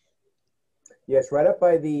 Yes, right up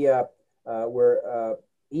by the where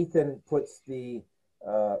Ethan puts the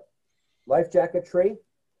life jacket tree.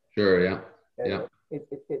 Sure. Yeah. And yeah.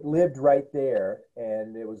 It lived right there,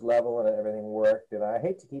 and it was level, and everything worked. And I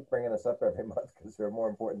hate to keep bringing this up every month because there are more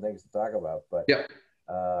important things to talk about. But yeah,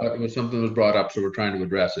 but it was something that was brought up, so we're trying to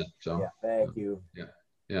address it. So yeah, thank you. Yeah,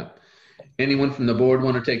 yeah. Anyone from the board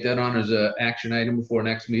want to take that on as an action item before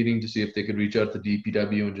next meeting to see if they could reach out to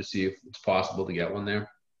DPW and just see if it's possible to get one there?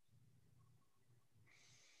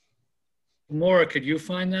 Maura, could you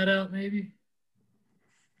find that out maybe?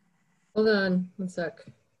 Hold on one sec.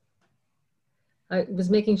 I was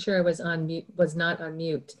making sure I was on mute, was not on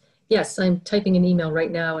mute. Yes, I'm typing an email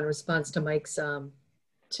right now in response to Mike's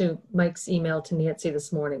email to Nancy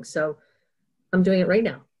this morning. So I'm doing it right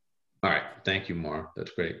now. All right, thank you, Maura.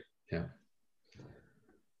 That's great. Yeah.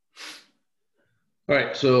 All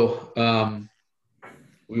right, so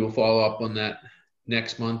we will follow up on that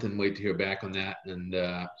next month and wait to hear back on that. And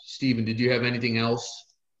Stephen, did you have anything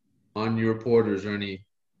else on your report, or is there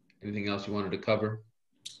anything else you wanted to cover?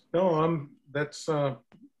 No, that's, I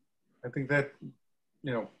think that,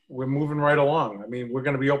 you know, we're moving right along. I mean, we're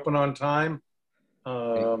going to be open on time.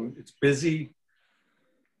 It's busy,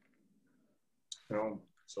 you know,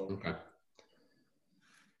 so. Okay.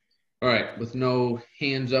 All right, with no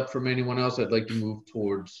hands up from anyone else, I'd like to move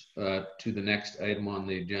towards to the next item on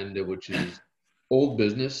the agenda, which is old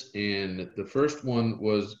business. And the first one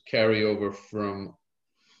was carryover from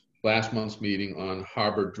last month's meeting on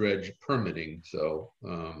harbor dredge permitting. So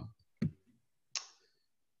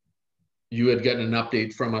you had gotten an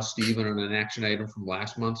update from us, Stephen, on an action item from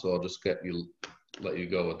last month. So I'll just let you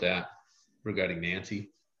go with that regarding Nancy.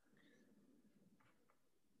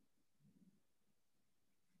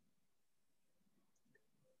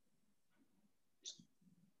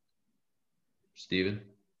 Stephen?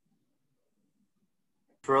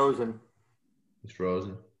 Frozen. He's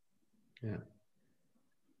frozen. Yeah.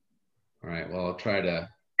 All right. Well, I'll try to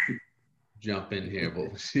jump in here, but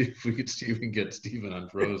we'll see if we can get Stephen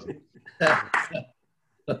unfrozen.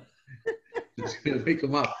 Just gonna wake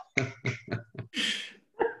him up.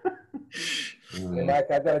 Hey,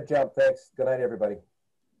 Mike, I've got to jump. Thanks. Good night, everybody.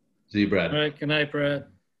 See you, Brad. All right. Good night, Brad.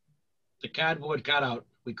 The cardboard cutout.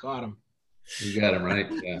 We caught him. You got him, right?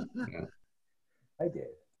 Yeah. Yeah. I did.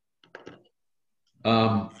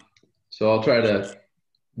 So I'll try to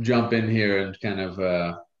jump in here and kind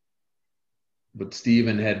of what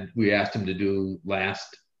Stephen we asked him to do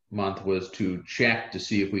last month was to check to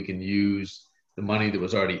see if we can use the money that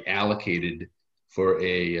was already allocated for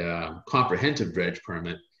a comprehensive dredge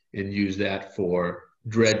permit and use that for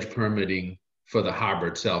dredge permitting for the harbor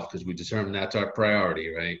itself, because we determined that's our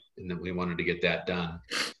priority, right? And that we wanted to get that done.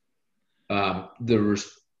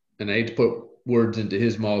 And I hate to put words into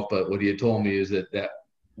his mouth, but what he had told me is that that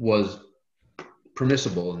was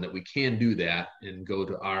permissible and that we can do that and go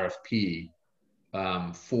to RFP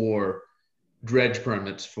for dredge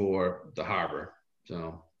permits for the harbor.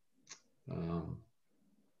 So I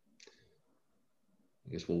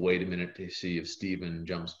guess we'll wait a minute to see if Stephen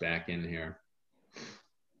jumps back in here.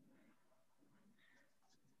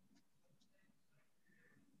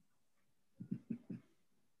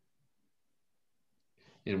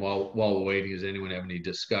 And while we're waiting, does anyone have any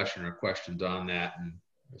discussion or questions on that? And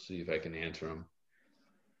we'll see if I can answer them.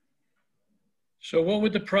 So what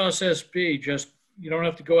would the process be? Just, you don't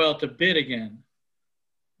have to go out to bid again.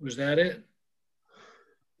 Was that it?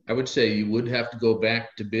 I would say you would have to go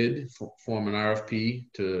back to bid, form an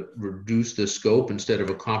RFP to reduce the scope. Instead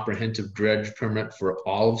of a comprehensive dredge permit for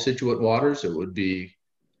all of Scituate waters, it would be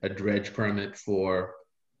a dredge permit for,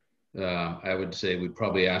 I would say we'd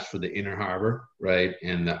probably ask for the inner harbor, right?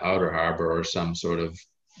 And the outer harbor, or some sort of,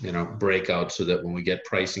 breakout, so that when we get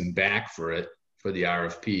pricing back for it, for the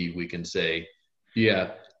RFP, we can say,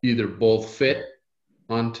 yeah, either both fit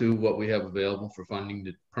onto what we have available for funding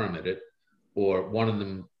to permit it, or one of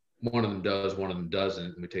them does, one of them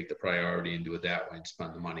doesn't, and we take the priority and do it that way and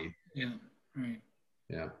spend the money. Yeah, right.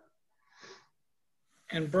 Yeah.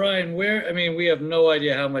 And Brian, I mean, we have no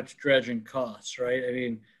idea how much dredging costs, right? I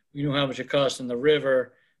mean, we knew how much it cost in the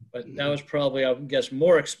river, but that was probably, I would guess,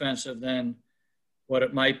 more expensive than what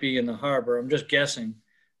it might be in the harbor. I'm just guessing,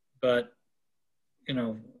 but you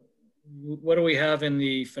know, what do we have in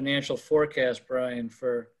the financial forecast, Brian,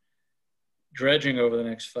 for dredging over the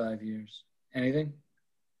next 5 years? Anything?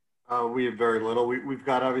 We have very little. We've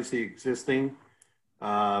got obviously existing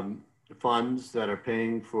funds that are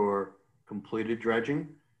paying for completed dredging.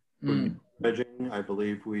 Dredging, I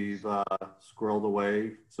believe we've squirreled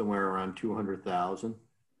away somewhere around 200,000.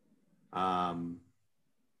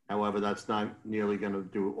 However, that's not nearly going to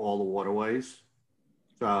do all the waterways.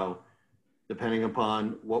 So depending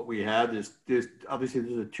upon what we have, there's obviously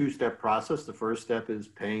there's a two-step process. The first step is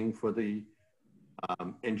paying for the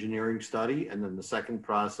engineering study, and then the second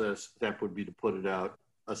step would be to put it out,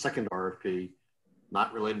 a second RFP,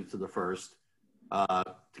 not related to the first,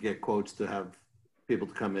 to get quotes to have people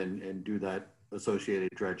to come in and do that associated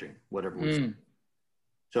dredging, whatever we say.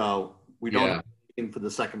 So we don't have anything for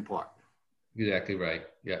the second part. Exactly right.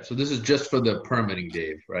 Yeah. So this is just for the permitting,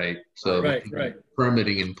 Dave, right? So right.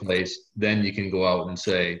 Permitting in place, then you can go out and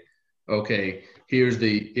say, okay, here's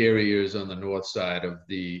the areas on the north side of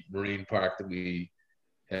the marine park that we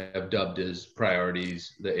have dubbed as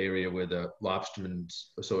priorities, the area where the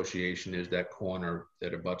Lobstermen's Association is, that corner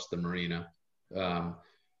that abuts the marina.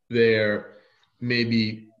 There may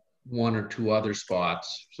be one or two other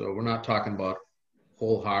spots. So we're not talking about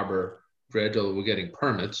whole harbor dredge, although we're getting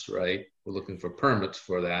permits, right? We're looking for permits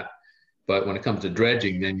for that. But when it comes to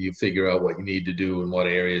dredging, then you figure out what you need to do in what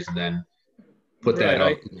areas and then put that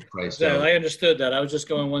out to the price. Exactly. I understood that. I was just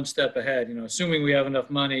going one step ahead, you know, assuming we have enough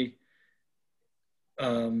money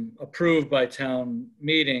approved by town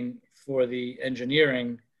meeting for the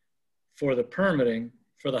engineering, for the permitting,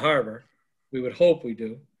 for the harbor. We would hope we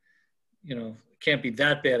do. You know, it can't be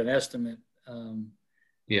that bad an estimate.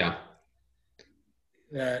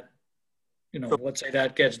 That, you know, let's say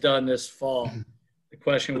that gets done this fall. The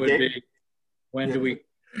question would be, when do we,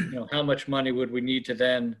 you know, how much money would we need to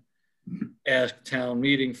then ask town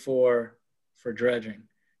meeting for dredging?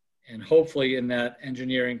 And hopefully in that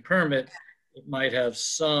engineering permit, it might have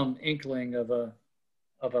some inkling of a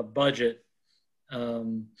budget,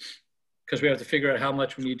 because we have to figure out how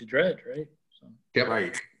much we need to dredge, right? So. Yep.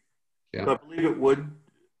 Right. Yeah. So I believe it would,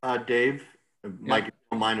 Dave, Mike, if you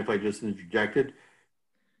don't mind if I just interjected.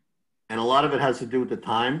 And a lot of it has to do with the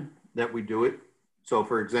time that we do it. So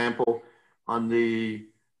for example, on the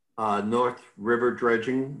north-south river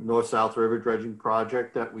dredging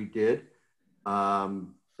project that we did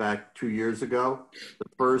back 2 years ago, the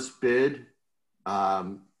first bid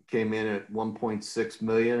came in at 1.6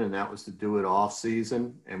 million, and that was to do it off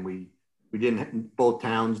season. And we didn't, both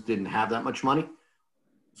towns didn't have that much money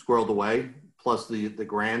squirreled away, plus the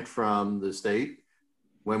grant from the state.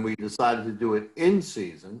 When we decided to do it in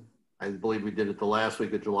season, I believe we did it the last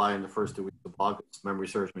week of July and the first 2 weeks of August, if memory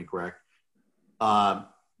serves me correct.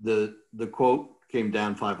 The quote came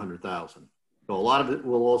down 500,000. So a lot of it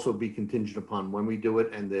will also be contingent upon when we do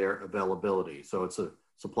it and their availability. So it's a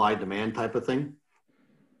supply demand type of thing.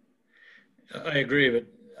 I agree, but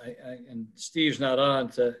and Steve's not on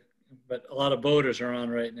but a lot of boaters are on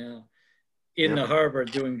right now. In the harbor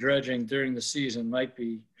doing dredging during the season might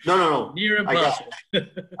be near impossible.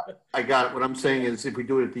 I got it. What I'm saying is if we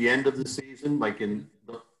do it at the end of the season, like in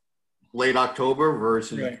late October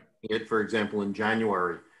versus it, for example, in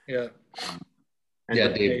January. Yeah.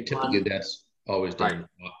 Dave, typically that's always done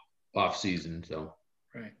off season. So.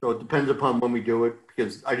 Right. So it depends upon when we do it,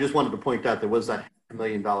 because I just wanted to point out there was that $500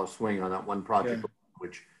 million swing on that one project,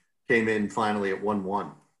 which came in finally at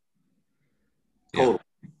 1.1 total,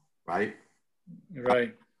 right?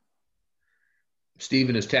 Right.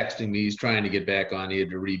 Steven is texting me. He's trying to get back on here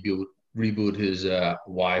to reboot his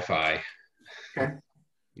Wi-Fi. Okay.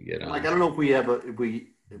 Like, I don't know if we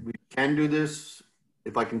can do this.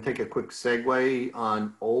 If I can take a quick segue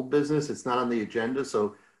on old business, it's not on the agenda,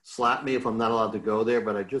 so slap me if I'm not allowed to go there.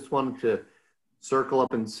 But I just wanted to circle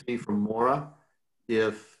up and see from Maura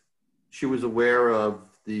if she was aware of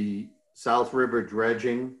the South River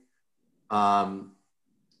dredging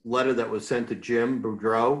letter that was sent to Jim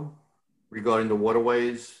Boudreau regarding the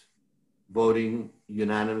waterways voting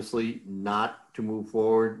unanimously not to move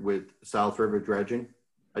forward with South River dredging.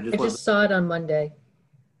 I just saw it on Monday.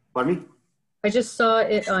 Pardon me? I just saw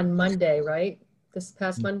it on Monday, right? This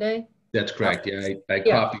past Monday? That's correct. Yeah, I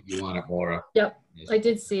copied you on it, Maura. Yep, I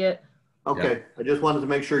did see it. Okay, Yep. I just wanted to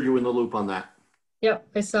make sure you were in the loop on that. Yep,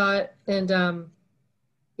 I saw it, and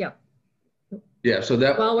Yeah, so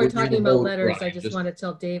that While we're we're gonna talking about vote, letters, I Brian, just want to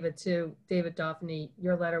tell David too, David Daphne,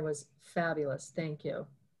 your letter was fabulous. Thank you.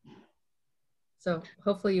 So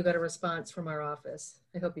hopefully you got a response from our office.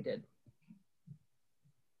 I hope you did.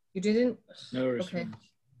 You didn't? No response. Okay.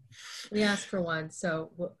 We asked for one, so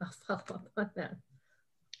I'll follow up on that.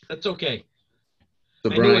 That's okay.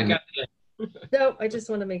 So I knew it Brian, got there. No, I just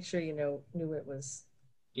want to make sure you knew it was.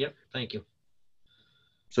 Yep, thank you.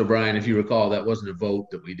 so Brian, if you recall, that wasn't a vote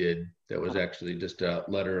that we did. That was actually just a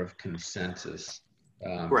letter of consensus.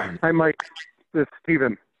 Correct. Hi, Mike. This is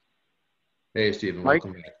Stephen. Hey, Stephen, Mike?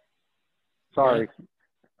 welcome back. Sorry.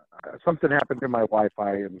 Something happened to my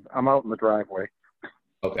Wi-Fi, and I'm out in the driveway.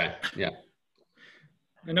 Okay, yeah.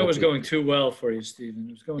 I know it was going too well for you, Stephen.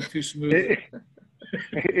 It was going too smoothly.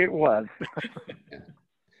 It was.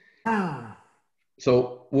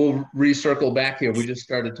 So we'll recircle back here. We just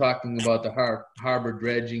started talking about the harbor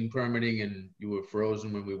dredging permitting, and you were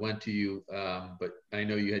frozen when we went to you. But I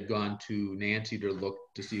know you had gone to Nancy to look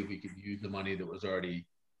to see if we could use the money that was already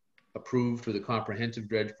approved for the comprehensive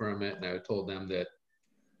dredge permit. And I told them that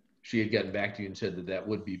she had gotten back to you and said that that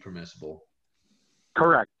would be permissible.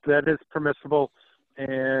 Correct. That is permissible.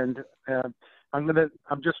 And I'm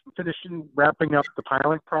just wrapping up the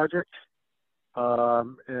piling project.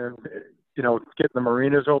 And getting the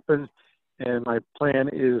marinas open, and my plan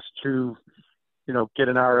is to, get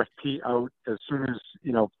an RFP out as soon as,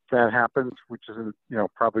 that happens, which is,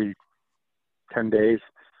 probably 10 days,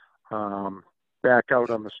 back out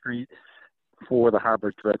on the street for the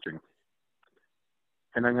harbor dredging.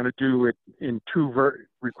 And I'm going to do it in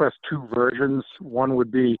request two versions. One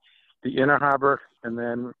would be the inner harbor, and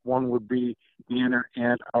then one would be the inner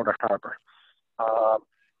and outer harbor.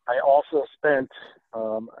 I also spent,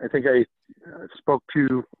 I think I spoke to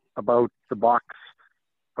you about the box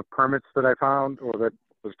of permits that I found or that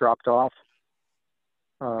was dropped off.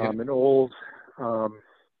 An old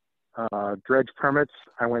dredge permits.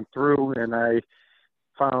 I went through and I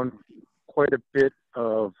found quite a bit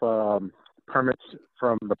of permits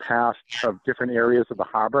from the past of different areas of the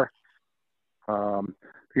harbor.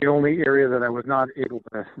 The only area that I was not able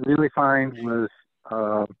to really find was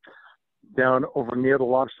down over near the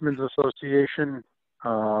Lobstermen's Association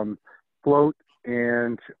float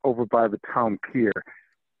and over by the town pier.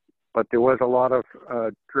 But there was a lot of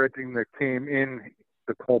dredging that came in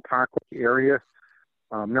the Cole Parkway area,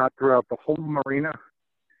 not throughout the whole marina,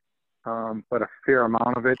 but a fair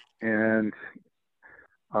amount of it. And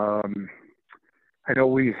I know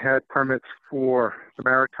we had permits for the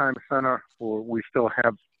Maritime Center, or we still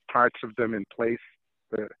have parts of them in place.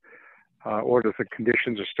 The orders and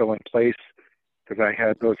conditions are still in place because I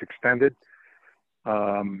had those extended.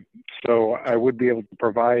 So I would be able to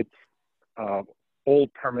provide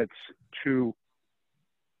old permits to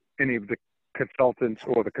any of the consultants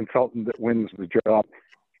or the consultant that wins the job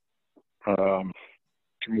to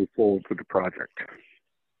move forward with the project.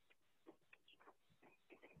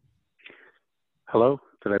 Hello?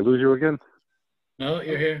 Did I lose you again? No,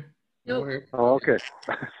 you're here. Nope. Oh, okay.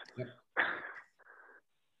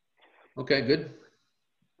 Okay, good.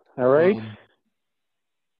 All right.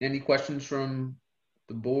 Any questions from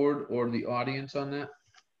the board or the audience on that?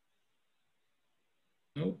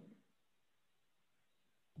 Nope.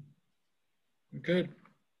 We're good.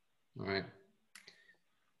 All right.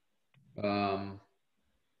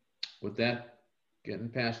 With that, getting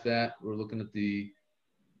past that, we're looking at the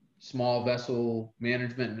small vessel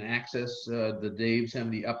management and access. The Daves have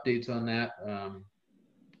any updates on that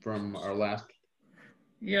from our last?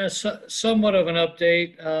 Yeah, somewhat of an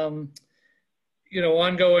update.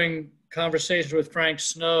 Ongoing conversations with Frank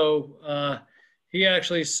Snow. He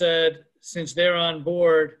actually said, since they're on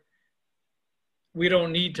board, we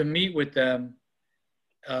don't need to meet with them.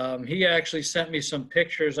 He actually sent me some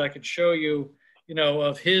pictures I could show you,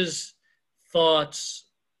 of his thoughts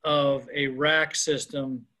of a rack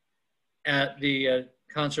system at the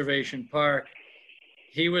conservation park.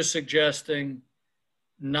 He was suggesting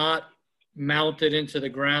not mounted into the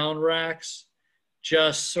ground racks,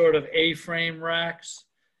 just sort of A-frame racks.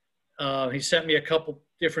 He sent me a couple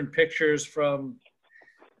different pictures from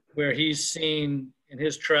where he's seen in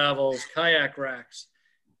his travels kayak racks.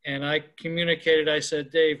 And I communicated, I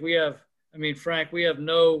said, Dave, Frank, we have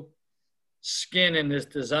no skin in this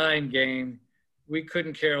design game. We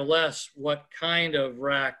couldn't care less what kind of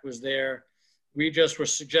rack was there. We just were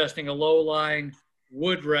suggesting a low-lying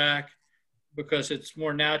wood rack because it's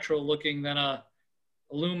more natural looking than a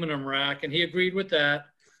aluminum rack. And he agreed with that.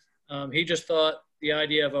 He just thought the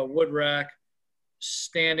idea of a wood rack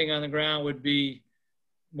standing on the ground would be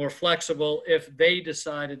more flexible if they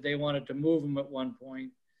decided they wanted to move them at one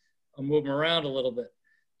point or move them around a little bit.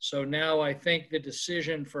 So now I think the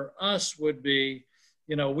decision for us would be,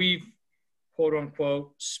 you know, we've quote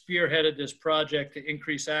unquote spearheaded this project to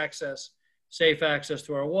increase access, safe access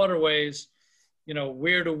to our waterways. You know,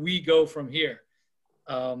 where do we go from here?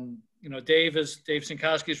 You know, Dave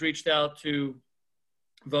Sinkowski's reached out to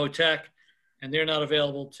VOTEC, and they're not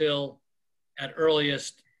available till at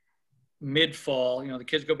earliest mid-fall. You know, the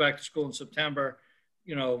kids go back to school in September.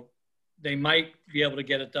 You know, they might be able to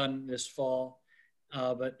get it done this fall.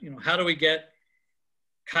 But, you know, how do we get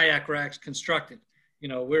kayak racks constructed? You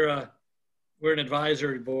know, we're an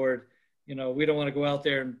advisory board. You know, we don't want to go out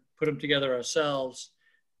there and put them together ourselves.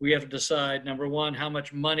 We have to decide, number one, how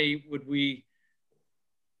much money would we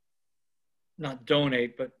not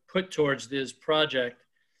donate, but put towards this project?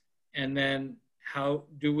 And then how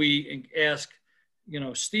do we ask, you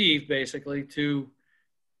know, Steve basically to,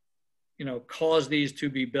 you know, cause these to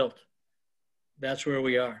be built? That's where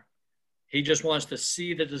we are. He just wants to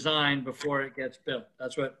see the design before it gets built.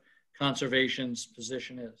 That's what conservation's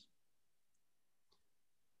position is.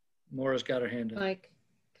 Maura's got her hand up. Mike,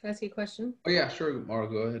 can I ask you a question? Oh yeah, sure, Maura,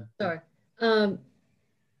 go ahead. Sorry.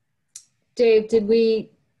 Dave,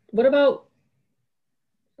 what about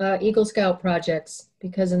Eagle Scout projects?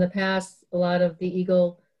 Because in the past, a lot of the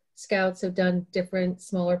Eagle Scouts have done different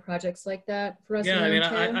smaller projects like that for us. Yeah, I mean,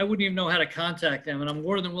 I wouldn't even know how to contact them, and I'm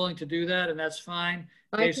more than willing to do that, and that's fine.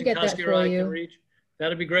 I Dave can get that Sinkowski for or I you. can reach.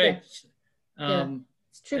 That'd be great. Yeah.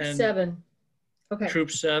 It's Troop 7. Okay.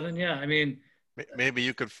 Troop 7, yeah. I mean, maybe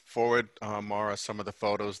you could forward Maura some of the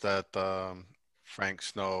photos that Frank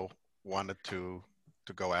Snow wanted to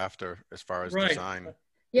go after as far as design.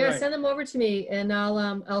 Yeah, send them over to me, and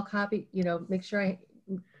I'll copy. You know, make sure I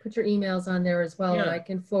put your emails on there as well, and I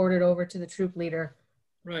can forward it over to the troop leader.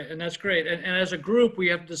 Right, and that's great. And as a group, we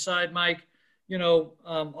have to decide, Mike. You know,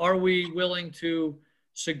 are we willing to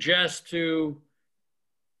suggest to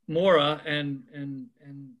Maura and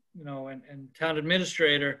you know and town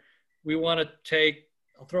administrator, we want to take,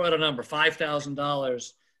 I'll throw out a number,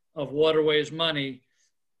 $5,000 of Waterways money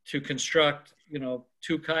to construct, you know,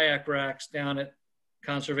 2 kayak racks down at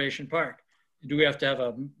Conservation Park. Do we have to have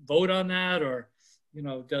a vote on that, or, you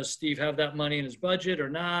know, does Steve have that money in his budget or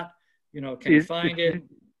not? You know, can he find it?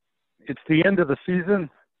 It's the end of the season,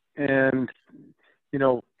 and, you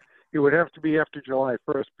know, it would have to be after July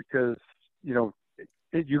 1st because, you know,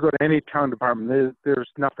 you go to any town department, there's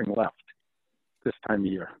nothing left this time of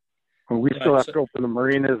year. And we still have to open the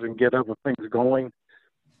marinas and get other things going.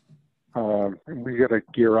 And we got to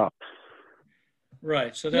gear up.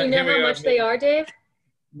 Right. So do you know how much they are, Dave?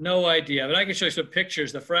 No idea, but I can show you some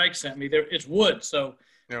pictures the Frag sent me. There, it's wood, so.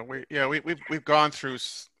 We've gone through,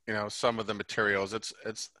 you know, some of the materials.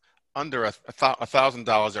 It's under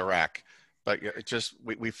 $1,000 a rack, but it just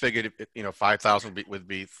we figured you know 5,000 would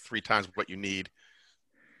be 3 times what you need.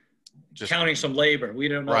 Just counting some labor, we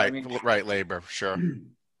don't know. Right, I mean, right, labor, sure.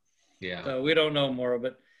 Yeah. So we don't know more,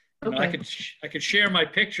 but you know, I could share my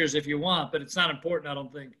pictures if you want, but it's not important, I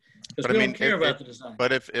don't think, because we don't care about the design.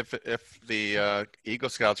 But if the Eagle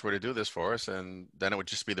Scouts were to do this for us, and then it would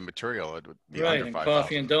just be the material. It would be right, under and 5,000.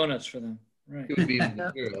 coffee and donuts for them. Right. It would be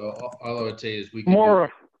all I would say is we can Maura.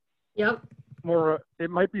 Yep. Maura, it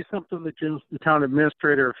might be something that the town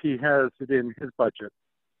administrator, if he has it in his budget,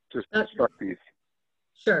 just construct these.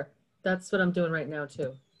 Sure. That's what I'm doing right now,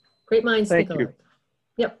 too. Great minds think alike.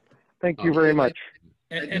 Yep. Thank you very much.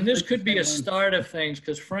 And this could be a start of things,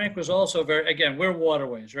 because Frank was also again, we're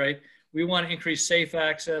waterways, right? We want to increase safe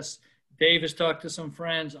access. Dave has talked to some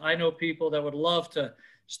friends. I know people that would love to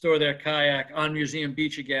store their kayak on Museum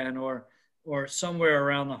Beach again, or somewhere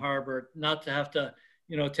around the harbor, not to have to,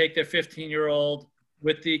 you know, take their 15-year-old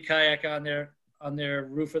with the kayak on their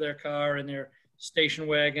roof of their car and their station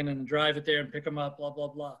wagon and drive it there and pick them up, blah, blah,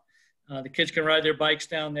 blah. The kids can ride their bikes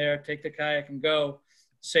down there, take the kayak and go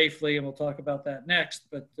safely, and we'll talk about that next.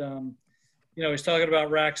 But, you know, he's talking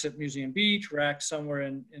about racks at Museum Beach, racks somewhere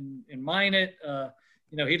in Minot.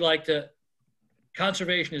 You know, he'd like to,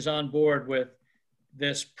 conservation is on board with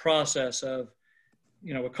this process of,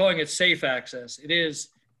 you know, we're calling it safe access. It is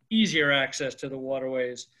easier access to the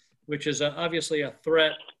waterways, which is obviously a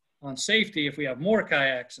threat on safety if we have more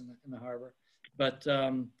kayaks in the harbor. But,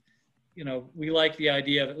 you know, we like the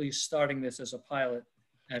idea of at least starting this as a pilot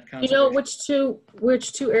at conservation. You know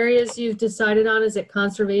which two areas you've decided on? Is it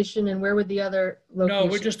conservation, and where would the other location?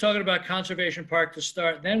 No, we're just talking about Conservation Park to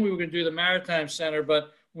start. Then we were going to do the Maritime Center,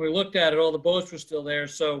 but when we looked at it, all the boats were still there.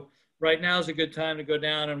 So right now is a good time to go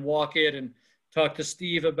down and walk it and talk to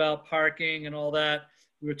Steve about parking and all that.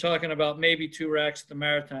 We were talking about maybe 2 racks at the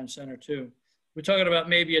Maritime Center too. We're talking about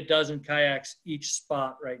maybe a dozen kayaks each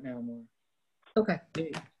spot right now more. Okay.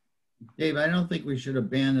 Dave, I don't think we should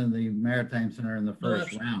abandon the Maritime Center in the No,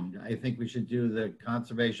 first absolutely. round. I think we should do the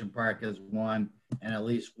Conservation Park as one and at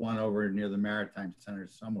least one over near the Maritime Center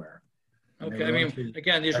somewhere. Okay, I mean,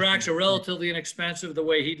 again, these racks are relatively inexpensive the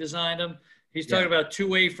way he designed them. He's talking about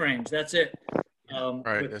 2 A-frames, that's it.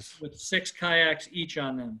 Right. With 6 kayaks each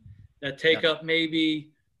on them that take up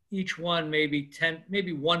maybe each one, maybe 10,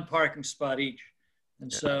 maybe 1 parking spot each.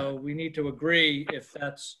 And so we need to agree if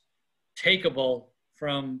that's takeable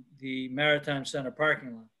from the Maritime Center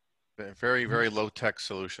parking lot. Very, very low tech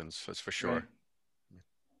solutions, that's for sure. Right.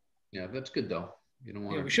 Yeah, that's good though. You don't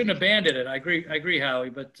want Yeah, we shouldn't abandon it. I agree, Howie,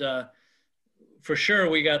 but for sure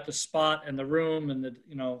we got the spot and the room and the,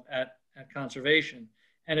 you know, at conservation.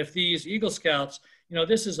 And if these Eagle Scouts, you know,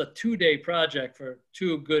 this is a 2-day project for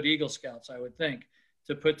 2 good Eagle Scouts, I would think,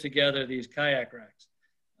 to put together these kayak racks.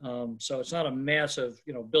 So it's not a massive,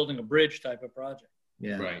 you know, building a bridge type of project.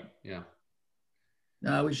 Yeah. Right. Yeah.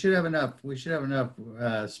 No, we should have enough. We should have enough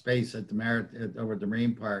space at the over at the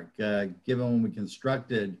Marine Park. Given when we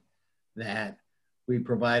constructed that, we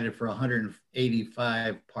provided for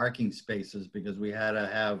 185 parking spaces because we had to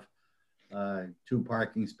have 2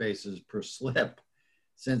 parking spaces per slip.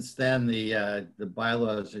 Since then, the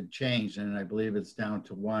bylaws had changed, and I believe it's down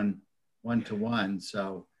to one to one.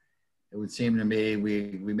 So it would seem to me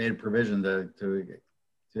we made a provision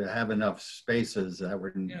to have enough spaces that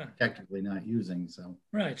we're technically not using. So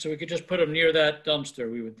right, so we could just put them near that dumpster,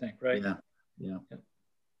 we would think, right? Yeah.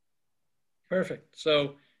 Perfect.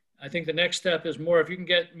 So I think the next step is more, if you can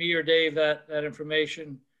get me or Dave that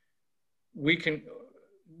information, we can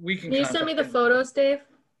Can you send me the photos, Dave?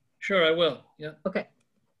 Sure, I will. Yeah. Okay.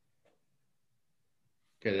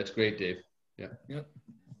 Okay, that's great, Dave. Yeah. Yep.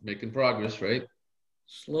 Making progress, right?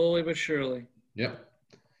 Slowly but surely. Yep.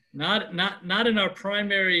 Not in our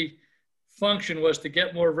primary function was to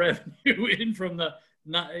get more revenue in from the,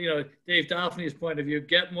 not, you know, Dave Daphne's point of view,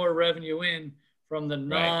 get more revenue in from the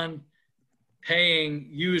non-paying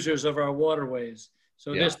users of our waterways.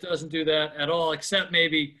 So this doesn't do that at all, except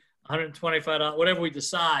maybe $125, whatever we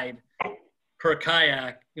decide per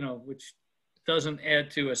kayak, you know, which doesn't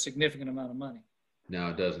add to a significant amount of money. No,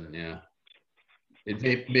 it doesn't. Yeah. It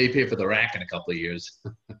may pay for the rack in a couple of years.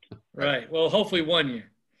 Right. Well, hopefully 1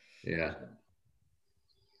 year. Yeah.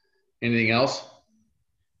 Anything else?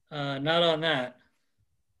 Not on that.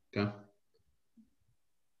 Okay.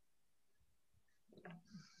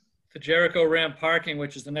 The Jericho ramp parking,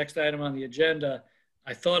 which is the next item on the agenda.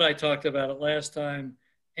 I thought I talked about it last time.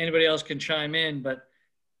 Anybody else can chime in, but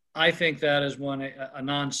I think that is a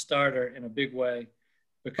non-starter in a big way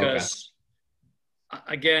because,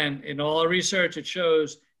 again, in all our research, it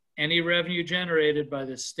shows any revenue generated by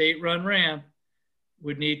the state-run ramp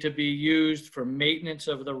would need to be used for maintenance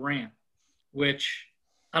of the ramp, which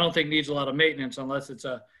I don't think needs a lot of maintenance unless it's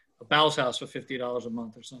a bounce house for $50 a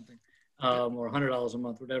month or something, or $100 a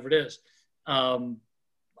month, whatever it is.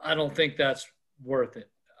 I don't think that's worth it.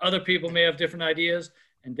 Other people may have different ideas,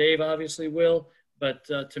 and Dave obviously will, but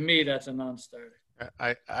to me, that's a non-starter.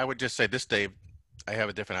 I would just say this, Dave, I have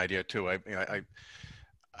a different idea too. I'm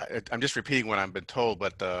just repeating what I've been told,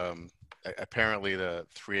 but apparently the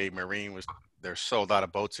 3A Marine they're sold out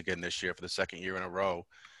of boats again this year for the 2nd year in a row.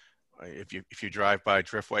 If you drive by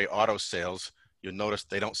Driftway Auto Sales, you'll notice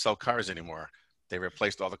they don't sell cars anymore. They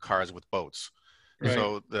replaced all the cars with boats. Right.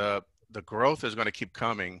 So the growth is going to keep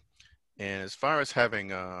coming. And as far as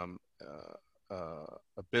having a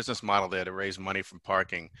business model there to raise money from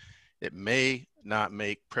parking, it may not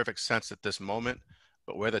make perfect sense at this moment,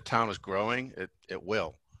 but where the town is growing, it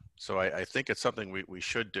will. So I think it's something we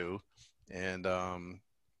should do. And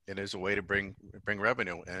it is a way to bring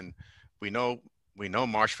revenue. And we know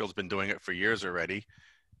Marshfield's been doing it for years already,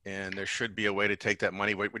 and there should be a way to take that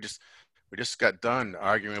money. We just got done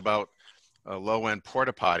arguing about a low-end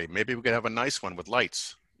porta potty. Maybe we could have a nice one with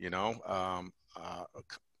lights, you know,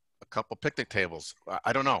 a couple picnic tables.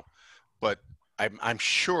 I don't know, but I'm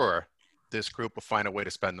sure this group will find a way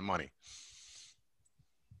to spend the money.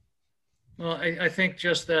 Well, I think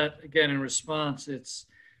just that, again, in response, it's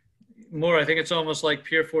more, I think it's almost like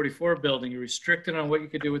Pier 44 building. You're restricted on what you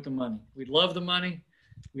could do with the money. We love the money.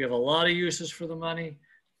 We have a lot of uses for the money.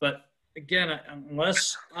 But again,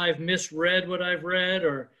 unless I've misread what I've read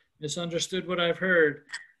or misunderstood what I've heard,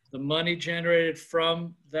 the money generated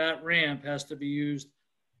from that ramp has to be used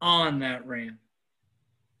on that ramp.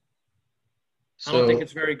 I don't think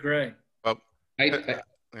it's very gray. Well,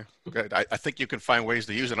 I think you can find ways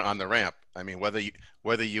to use it on the ramp. I mean, whether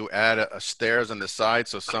you add a stairs on the side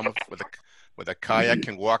so someone with a kayak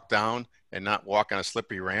can walk down and not walk on a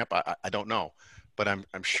slippery ramp, I don't know. But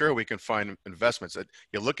I'm sure we can find investments.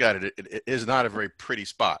 You look at it, it is not a very pretty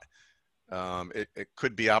spot. it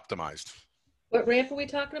could be optimized. What ramp are we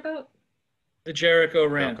talking about? The Jericho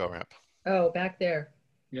ramp. Jericho ramp. Oh, back there.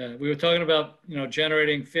 Yeah, we were talking about, you know,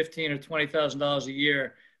 generating $15,000 or $20,000 a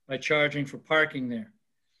year by charging for parking there.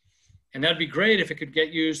 And that'd be great if it could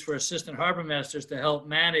get used for assistant harbor masters to help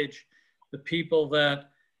manage the people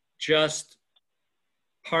that just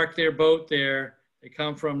park their boat there. They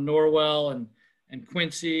come from Norwell and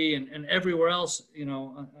Quincy and everywhere else, you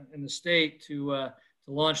know, in the state to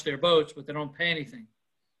launch their boats, but they don't pay anything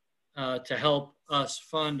to help us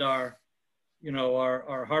fund our, you know,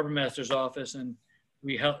 our harbor master's office. And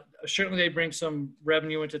we help, certainly they bring some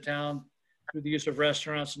revenue into town through the use of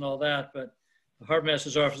restaurants and all that, but the harbor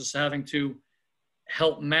master's office is having to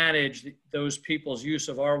help manage those people's use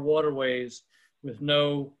of our waterways with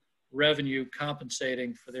no revenue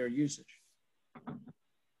compensating for their usage.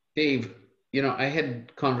 Dave, you know, I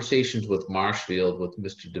had conversations with Marshfield, with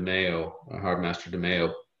Mr. DeMeo, Harbor Master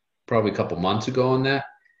DeMeo, probably a couple months ago on that.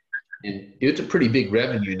 And it's a pretty big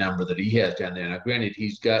revenue number that he has down there. Now, granted,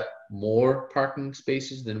 he's got more parking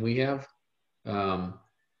spaces than we have.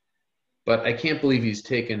 But I can't believe he's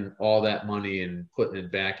taken all that money and putting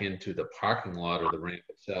it back into the parking lot or the ramp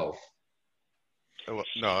itself.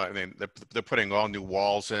 No, I mean, they're putting all new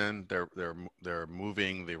walls in. They're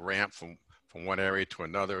moving the ramp from one area to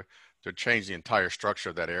another. They're changing the entire structure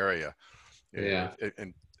of that area. Yeah.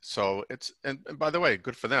 And so it's, and by the way,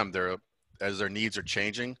 good for them. As their needs are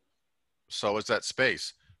changing, so is that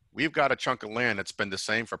space. We've got a chunk of land that's been the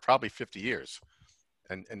same for probably 50 years.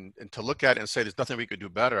 And to look at it and say there's nothing we could do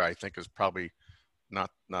better, I think is probably not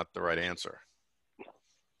the right answer.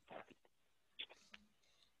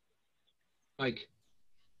 Mike.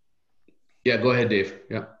 Yeah, go ahead, Dave.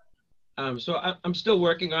 Yeah. So I'm still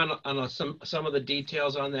working on some of the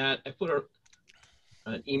details on that. I put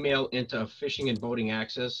an email into Fishing and Boating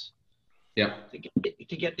Access. Yeah.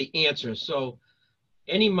 To get the answer. So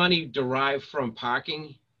any money derived from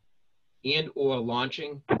parking and or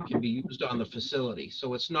launching can be used on the facility.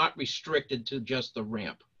 So it's not restricted to just the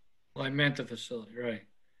ramp. Well, I meant the facility, right?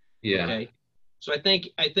 Yeah. Okay. So I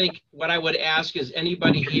think what I would ask is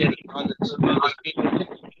anybody here on this meeting,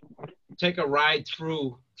 take a ride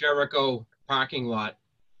through Jericho parking lot.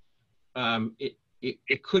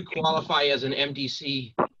 It could qualify as an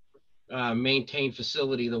MDC maintained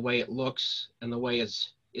facility, the way it looks and the way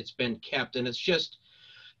it's been kept. And it's just,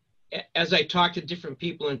 as I talk to different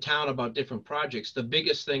people in town about different projects, the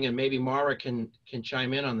biggest thing, and maybe Mara can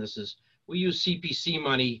chime in on this, is we use CPC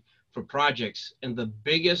money for projects. And the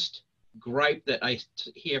biggest gripe that I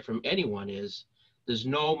hear from anyone is there's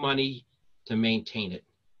no money to maintain it.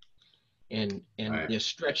 And right. They're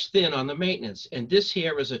stretched thin on the maintenance. And this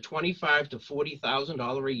here is a $25,000 to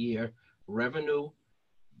 $40,000 a year revenue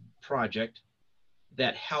project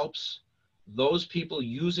that helps those people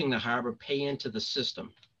using the harbor pay into the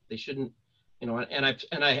system. They shouldn't, you know, and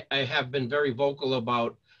I have been very vocal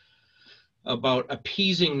about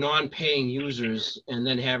appeasing non-paying users and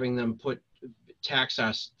then having them tax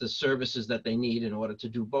us the services that they need in order to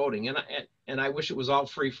do boating. And I wish it was all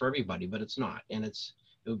free for everybody, but it's not. And it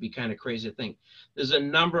would be kind of crazy to think. There's a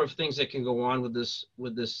number of things that can go on with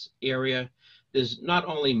this area. There's not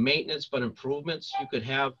only maintenance but improvements. You could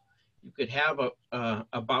have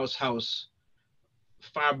a bouse house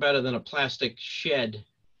far better than a plastic shed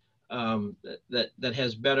that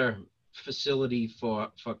has better facility for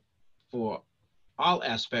all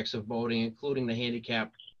aspects of boating, including the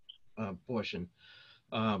handicap portion.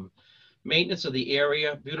 Maintenance of the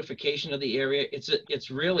area, beautification of the area.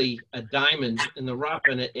 It's really a diamond in the rough,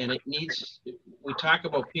 and it needs. We talk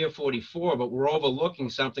about Pier 44, but we're overlooking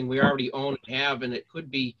something we already own and have, and there could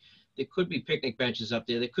be picnic benches up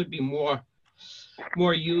there. There could be more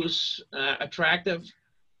use, attractive.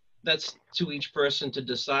 That's to each person to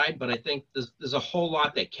decide, but I think there's a whole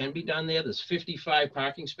lot that can be done there. There's 55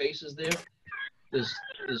 parking spaces there.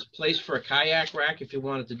 There's place for a kayak rack if you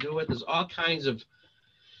wanted to do it. There's all kinds of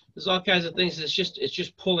things. It's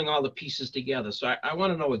just pulling all the pieces together. So I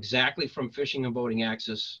want to know exactly from Fishing and Boating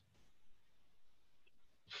Access,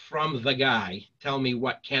 from the guy, tell me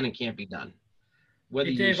what can and can't be done.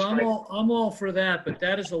 Hey, Dave, I'm all for that, but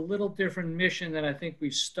that is a little different mission than I think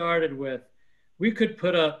we started with. We could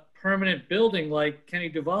put a permanent building like Kenny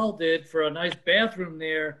Duval did for a nice bathroom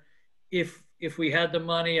there if we had the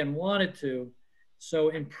money and wanted to. So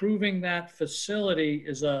improving that facility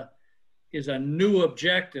is a new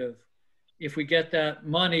objective. If we get that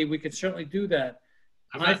money, we could certainly do that.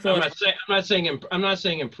 I'm not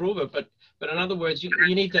saying improve it, but in other words,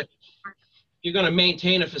 you need to, you're going to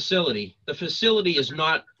maintain a facility. The facility is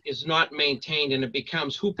not is not maintained, and it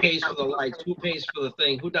becomes who pays for the lights, who pays for the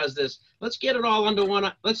thing, who does this. Let's get it all under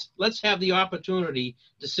one. Let's have the opportunity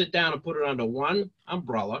to sit down and put it under one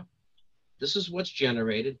umbrella. This is what's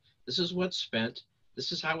generated. This is what's spent.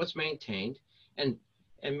 This is how it's maintained. And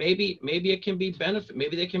maybe it can be benefit.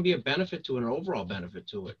 Maybe there can be a benefit to it, an overall benefit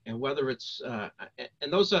to it. And whether it's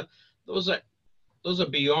and those are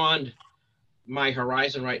beyond my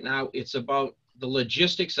horizon right now. It's about the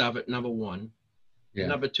logistics of it, number one. Yeah.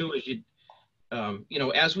 Number two is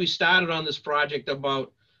as we started on this project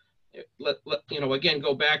about, again,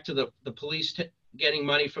 go back to the police getting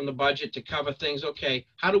money from the budget to cover things. Okay,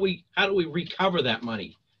 how do we recover that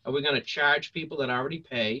money? Are we going to charge people that already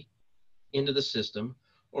pay into the system,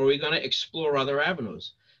 or are we going to explore other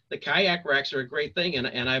avenues? The kayak racks are a great thing,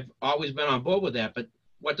 and I've always been on board with that. But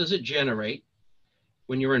what does it generate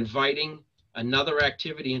when you're inviting another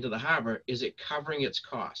activity into the harbor? Is it covering its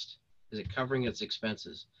cost? Is it covering its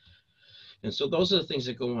expenses? And so those are the things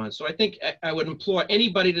that go on. So I think I would implore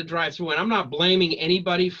anybody to drive through, and I'm not blaming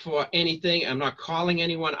anybody for anything. I'm not calling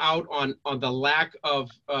anyone out on the lack of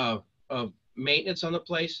maintenance on the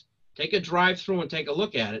place. Take a drive through and take a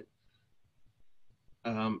look at it.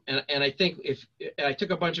 And I think I took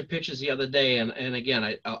a bunch of pictures the other day, and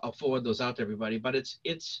again, I'll forward those out to everybody, but it's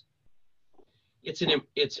an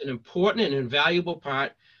important and invaluable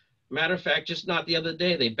part. Matter of fact, just not the other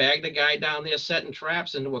day, they bagged a guy down there setting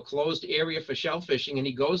traps into a closed area for shellfishing, and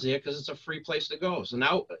he goes there because it's a free place to go. So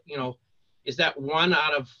now, is that one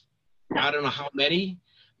out of, I don't know how many,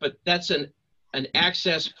 but that's an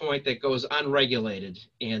access point that goes unregulated,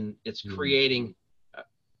 and it's creating,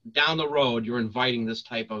 down the road, you're inviting this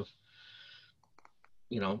type of,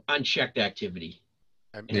 unchecked activity.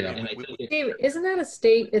 Yeah. Dave, isn't that a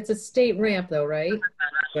state? It's a state ramp, though, right?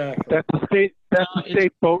 That's a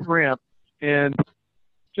state boat ramp, and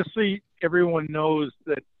just so everyone knows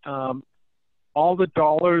that all the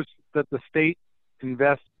dollars that the state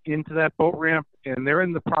invests into that boat ramp, and they're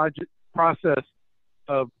in the process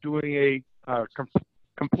of doing a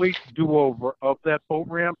complete do-over of that boat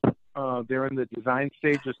ramp. They're in the design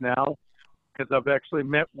stages now, because I've actually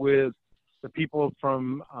met with the people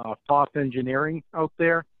from Foss Engineering out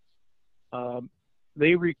there.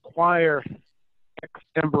 They require X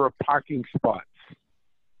number of parking spots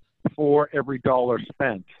for every dollar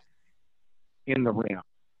spent in the ramp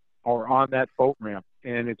or on that boat ramp.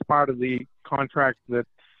 And it's part of the contract that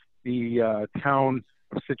the town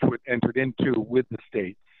of Scituate entered into with the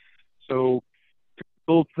state. So to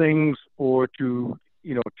build things or to,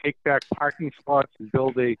 take back parking spots and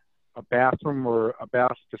build a bathroom or a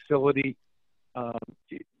bath facility,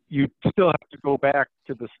 you still have to go back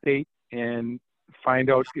to the state and find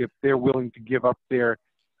out if they're willing to give up their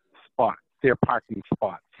parking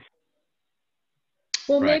spots.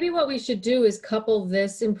 Well, maybe what we should do is couple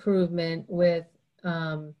this improvement with,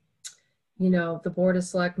 the Board of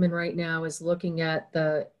Selectmen right now is looking at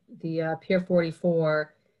the Pier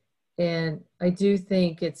 44, and I do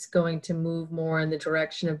think it's going to move more in the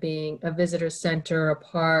direction of being a visitor center, a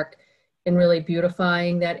park, and really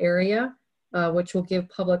beautifying that area. Which will give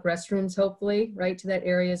public restrooms, hopefully, right to that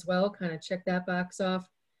area as well. Kind of check that box off.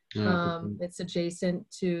 It's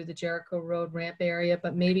adjacent to the Jericho Road ramp area,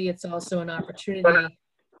 but maybe it's also an opportunity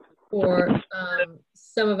for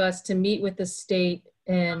some of us to meet with the state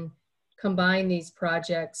and combine these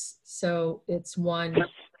projects so it's one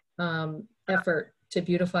effort to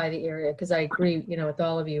beautify the area. Because I agree, with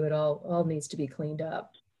all of you, it all needs to be cleaned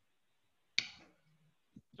up.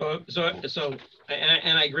 So,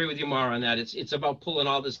 and I agree with you, Mara, on that. It's about pulling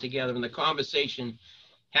all this together, and the conversation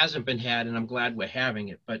hasn't been had, and I'm glad we're having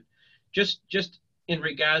it. But just in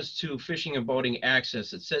regards to fishing and boating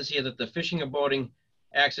access, it says here that the fishing and boating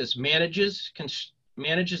access manages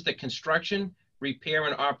the construction, repair,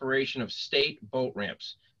 and operation of state boat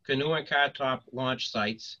ramps, canoe and car top launch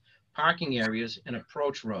sites, parking areas, and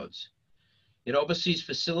approach roads. It oversees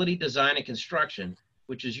facility design and construction,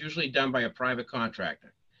 which is usually done by a private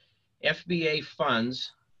contractor. FBA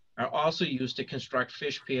funds are also used to construct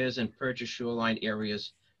fish piers and purchase shoreline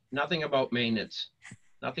areas. Nothing about maintenance,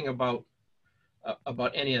 nothing about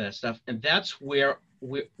any of that stuff. And that's where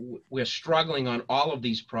we're struggling on all of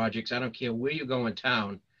these projects. I don't care where you go in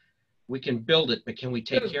town. We can build it, but can we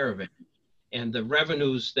take care of it? And the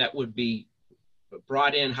revenues that would be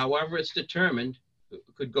brought in, however it's determined,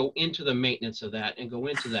 could go into the maintenance of that and go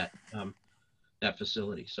into that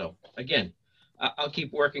facility. So again, I'll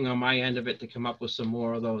keep working on my end of it to come up with some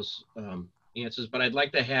more of those answers, but I'd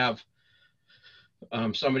like to have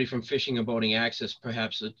somebody from Fishing and Boating Access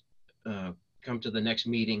perhaps come to the next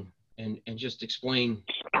meeting and just explain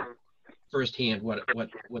firsthand what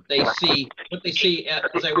they see,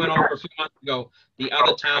 as I went over a few months ago, the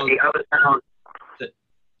other towns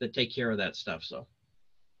that take care of that stuff. So,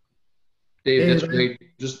 Dave, that's great.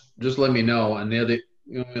 Just let me know. And the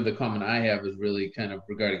other comment I have is really kind of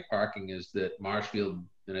regarding parking is that Marshfield,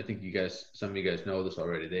 and I think some of you guys know this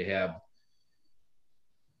already. They have,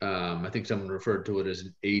 I think someone referred to it as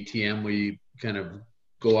an ATM where you kind of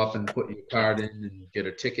go up and put your card in and get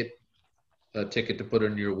a ticket to put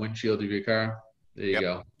in your windshield of your car. There you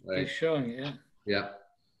go. Right. He's showing it. Yeah.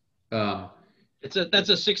 That's a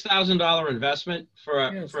 $6,000 investment for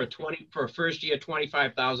a first year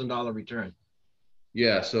 $25,000 return.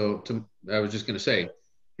 Yeah. So I was just going to say,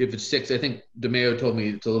 if it's $6,000, I think DeMayo told me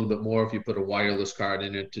it's a little bit more if you put a wireless card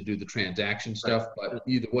in it to do the transaction stuff. But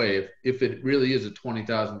either way, if it really is a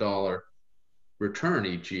 $20,000 return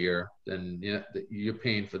each year, then yeah, you're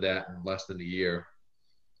paying for that in less than a year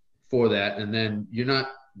for that. And then you're not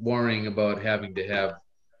worrying about having to have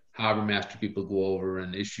harbor master people go over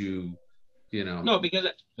and issue, No, because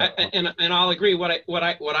and I'll agree. What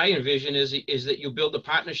I envision is that you build a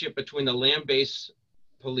partnership between the land-based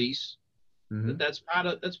police. Mm-hmm. That's part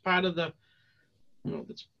of that's part of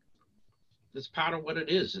what it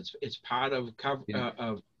is. It's part of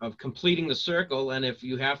of completing the circle. And if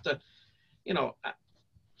you have to,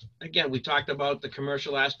 again, we talked about the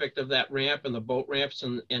commercial aspect of that ramp and the boat ramps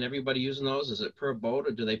and everybody using those. Is it per boat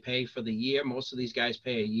or do they pay for the year? Most of these guys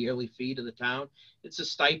pay a yearly fee to the town. It's a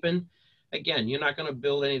stipend. Again, you're not going to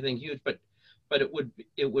build anything huge, but it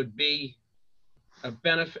would be a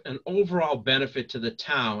benefit, an overall benefit to the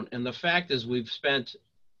town. And the fact is we've spent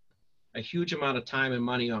a huge amount of time and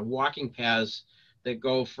money on walking paths that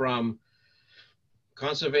go from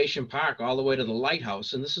Conservation Park all the way to the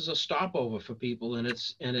lighthouse. And this is a stopover for people. And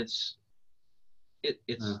it's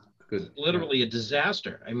good. Literally a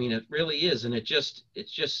disaster. I mean, it really is. And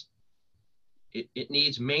it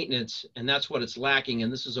needs maintenance, and that's what it's lacking.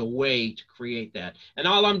 And this is a way to create that. And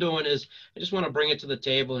all I'm doing is I just want to bring it to the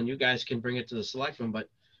table, and you guys can bring it to the selectmen. But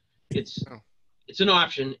it's an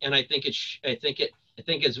option, and I think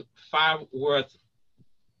it's far worth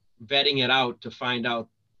vetting it out to find out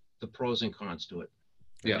the pros and cons to it.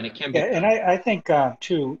 Yeah, and it can be. Yeah, and I think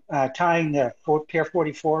too, tying the Pier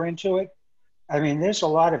 44 into it. I mean, there's a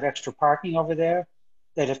lot of extra parking over there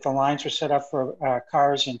that if the lines were set up for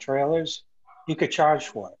cars and trailers, you could charge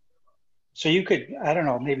for it. So you could, I don't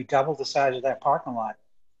know, maybe double the size of that parking lot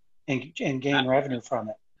and gain revenue from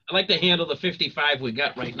it. I like to handle the 55 we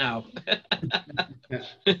got right now.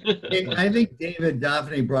 I think David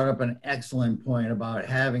Daphne brought up an excellent point about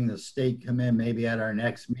having the state come in maybe at our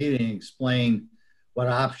next meeting, explain what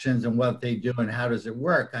options and what they do and how does it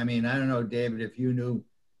work. I mean, I don't know, David, if you knew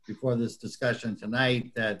before this discussion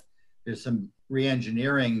tonight that there's some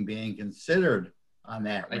re-engineering being considered on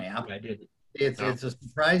that ramp. I did. It's a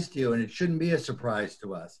surprise to you, and it shouldn't be a surprise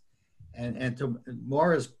to us. And to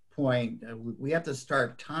Maura's point, we have to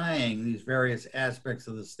start tying these various aspects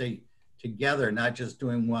of the state together, not just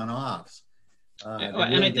doing one-offs.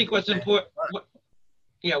 And I think what's important,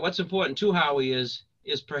 what's important too, Howie, is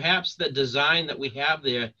perhaps the design that we have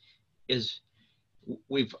there is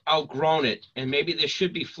we've outgrown it, and maybe there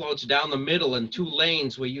should be floats down the middle and 2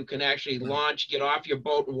 lanes where you can actually launch, get off your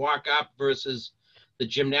boat and walk up versus the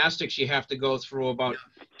gymnastics you have to go through about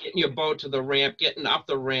getting your boat to the ramp, getting up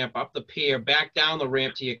the ramp, up the pier, back down the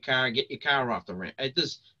ramp to your car, and get your car off the ramp. I'm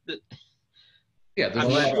sure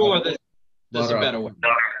that there's a better way.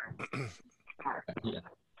 Yeah.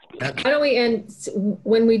 Why don't we, and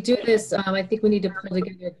when we do this, I think we need to pull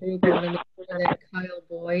together a group. I want to make sure that Kyle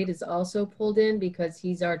Boyd is also pulled in because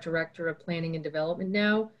he's our Director of Planning and Development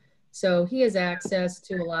now. So he has access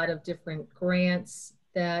to a lot of different grants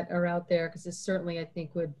that are out there, because this certainly, I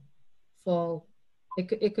think, would fall,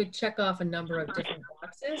 it could check off a number of different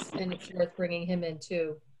boxes, and it's worth bringing him in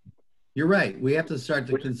too. You're right. We have to start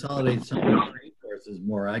to consolidate some of the resources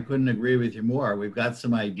more. I couldn't agree with you more. We've got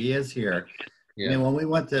some ideas here. Yeah. And when we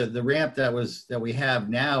went to the ramp that we have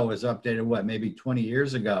now was updated, what, maybe 20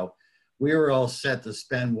 years ago, we were all set to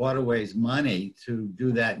spend Waterways money to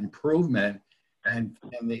do that improvement. And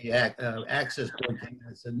the access board came in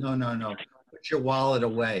and said, no, put your wallet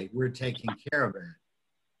away. We're taking care of it.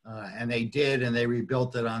 And they did, and they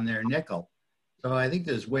rebuilt it on their nickel. So I think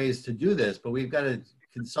there's ways to do this, but we've got to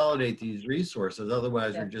consolidate these resources.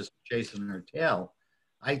 Otherwise, we're just chasing our tail,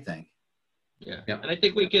 I think. Yeah, and I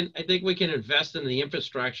think we can invest in the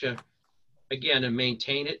infrastructure again and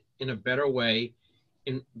maintain it in a better way,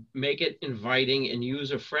 and make it inviting and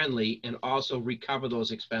user friendly, and also recover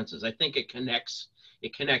those expenses. I think it connects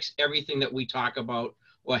everything that we talk about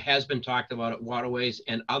or has been talked about at Waterways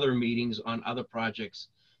and other meetings on other projects.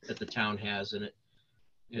 that the town has, and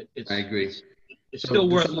it's I agree. it's So still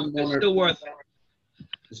does worth someone it's wanna- still worth.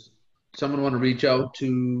 Does someone want to reach out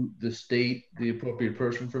to the state, the appropriate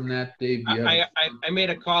person from that, Dave? Do you have? I made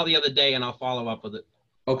a call the other day, and I'll follow up with it.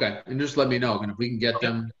 Okay, and just let me know, and if we can get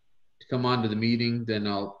them to come on to the meeting, then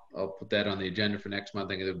I'll put that on the agenda for next month. I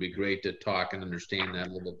think it would be great to talk and understand that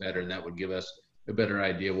a little bit better, and that would give us a better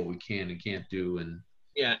idea what we can and can't do. And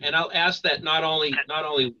Yeah, and I'll ask that not only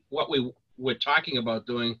what we're talking about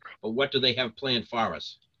doing, but what do they have planned for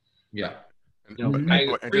us? yeah, You know,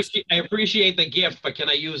 I appreciate the gift, but can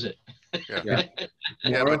I use it? Yeah,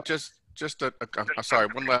 yeah, but just I'm sorry,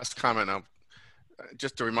 one last comment.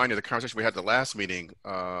 Just to remind you, the conversation we had the last meeting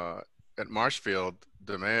at Marshfield,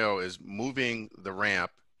 DeMeo is moving the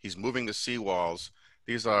ramp. He's moving the seawalls.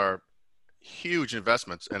 These are huge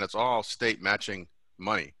investments, and it's all state matching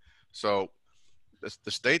money. So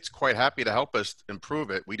the state's quite happy to help us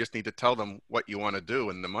improve it. We just need to tell them what you want to do,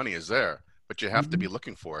 and the money is there. But you have to be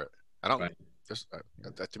looking for it. I don't. Right. Just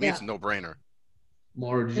to me, it's a no-brainer.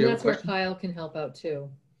 Maura, did And you have a that's where question? Kyle can help out too.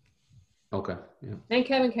 Okay. Yeah. And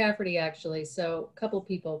Kevin Cafferty, actually. So a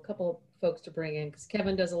couple folks to bring in, because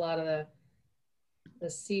Kevin does a lot of the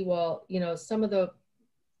seawall, you know,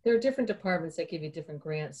 there are different departments that give you different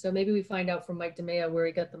grants. So maybe we find out from Mike DeMeo where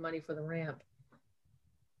he got the money for the ramp.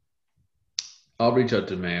 I'll reach out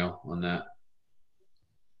to Mayo on that.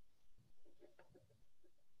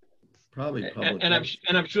 Probably public. And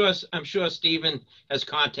I'm sure Stephen has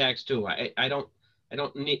contacts too. I don't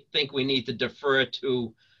think we need to defer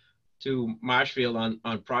to Marshfield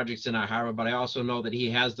on projects in our harbor, but I also know that he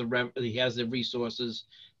has the resources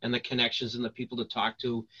and the connections and the people to talk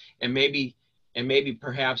to, and maybe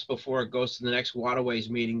perhaps before it goes to the next waterways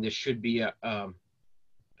meeting, there should be a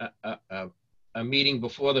meeting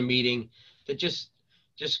before the meeting to just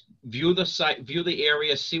view the site, view the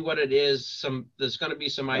area, see what it is. There's going to be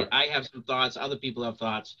some, I have some thoughts, other people have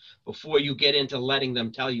thoughts before you get into letting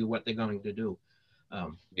them tell you what they're going to do.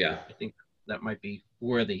 Yeah, I think that might be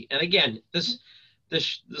worthy. And again, this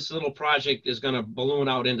little project is going to balloon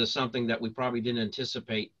out into something that we probably didn't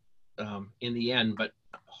anticipate in the end, but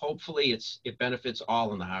hopefully it benefits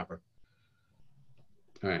all in the harbor.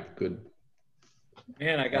 All right, good.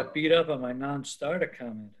 Man, I got beat up on my non-starter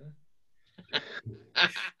comment. Huh?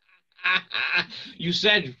 You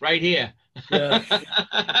said right here. Yeah.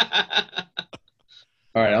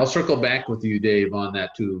 All right, I'll circle back with you, Dave, on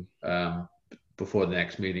that too, before the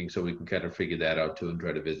next meeting, so we can kind of figure that out too and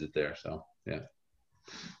try to visit there. So yeah.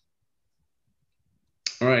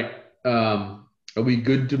 All right, are we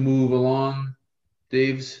good to move along,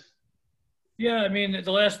 Dave's? Yeah, I mean,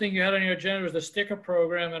 the last thing you had on your agenda was the sticker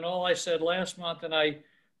program, and all I said last month, and I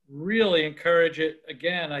really encourage it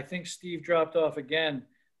again. I think Steve dropped off again,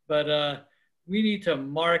 but we need to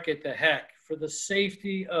market the heck for the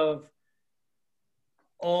safety of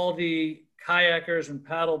all the kayakers and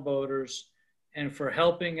paddle boaters, and for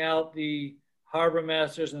helping out the harbor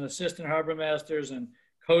masters and assistant harbor masters and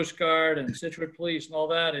Coast Guard and Scituate Police and all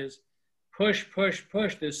that, is push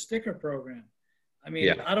this sticker program. I mean,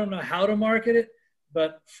 yeah. I don't know how to market it,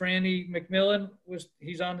 but Franny McMillan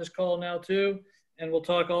he's on this call now too. And we'll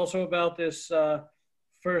talk also about this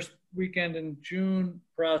first weekend in June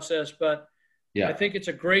process, but yeah, I think it's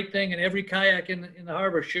a great thing, and every kayak in the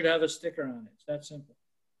harbor should have a sticker on it. It's that simple.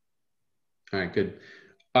 All right, good.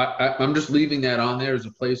 I'm just leaving that on there as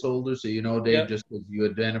a placeholder, so you know, Dave, yep. Just because you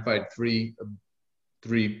identified three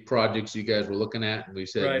projects you guys were looking at, and we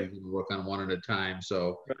said we can work on one at a time,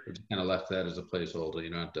 so we just kind of left that as a placeholder.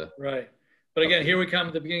 You don't have to. Right. But again, here we come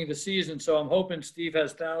at the beginning of the season, so I'm hoping Steve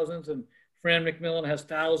has thousands and Fran McMillan has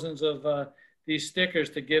thousands of these stickers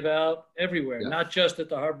to give out everywhere, not just at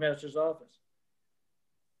the harbor master's office.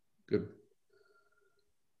 Good.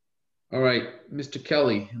 All right, Mr.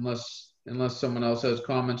 Kelly, unless someone else has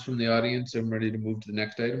comments from the audience, I'm ready to move to the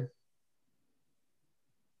next item.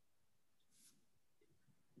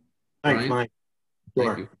 Thanks, Mike.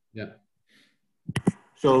 Sure. Thank you. Yeah.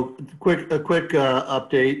 So a quick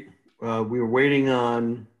update. We were waiting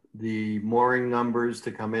on the mooring numbers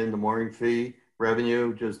to come in, the mooring fee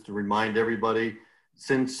revenue, just to remind everybody,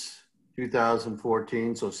 since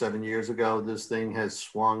 2014, so 7 years ago, this thing has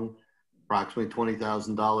swung approximately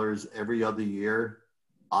 $20,000 every other year.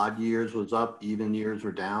 Odd years was up, even years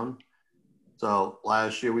were down. So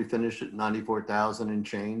last year we finished at 94,000 and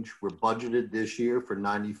change. We're budgeted this year for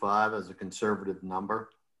 95 as a conservative number.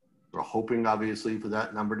 We're hoping obviously for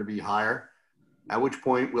that number to be higher, at which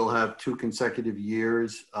point we'll have 2 consecutive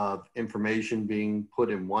years of information being put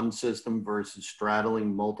in one system versus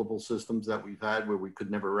straddling multiple systems that we've had where we could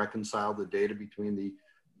never reconcile the data between the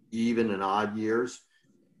even and odd years.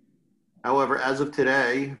 However, as of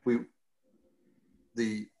today,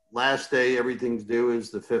 the last day everything's due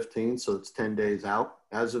is the 15th, so it's 10 days out.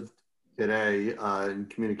 As of today, in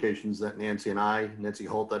communications that Nancy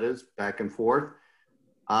Holt, that is, back and forth,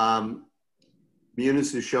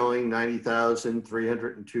 Munis is showing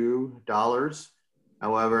 $90,302.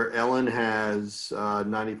 However, Ellen has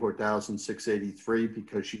 $94,683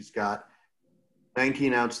 because she's got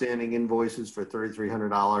 19 outstanding invoices for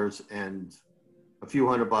 $3,300 and a few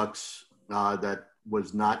 $100 that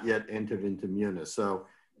was not yet entered into Munis. So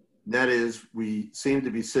that is, we seem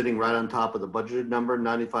to be sitting right on top of the budgeted number,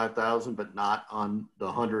 95,000, but not on the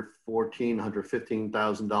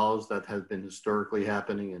 $115,000 that has been historically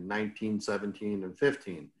happening in 19, 17, and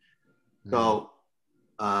 15. So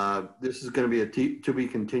this is going to be a to be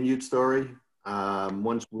continued story.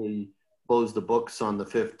 Once we close the books on the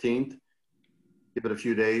 15th, give it a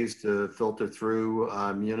few days to filter through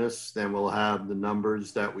Munis, then we'll have the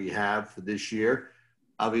numbers that we have for this year.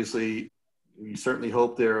 Obviously, we certainly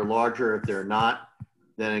hope they're larger. If they're not,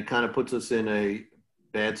 then it kind of puts us in a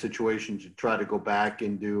bad situation to try to go back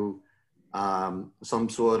and do some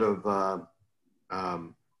sort of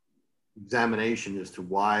examination as to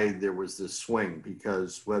why there was this swing,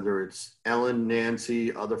 because whether it's Ellen,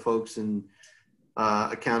 Nancy, other folks in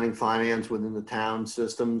accounting, finance within the town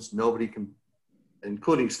systems, nobody can,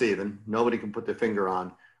 including Stephen, nobody can put their finger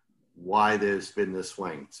on why there's been this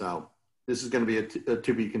swing. So this is going to be a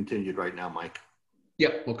to be continued right now, Mike.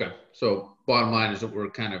 Yep. Okay. So bottom line is that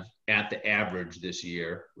we're kind of at the average this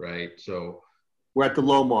year, right? So we're at the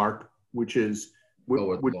low mark, which is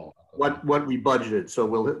what we budgeted. So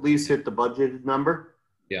we'll at least hit the budgeted number.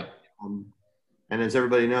 Yeah. And as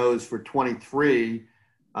everybody knows, for 23,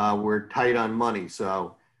 we're tight on money.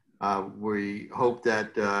 So we hope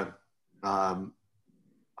that, I'm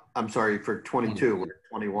sorry, for 22, we're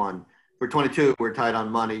 21. For 22, we're tight on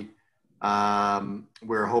money.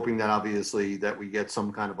 We're hoping that obviously that we get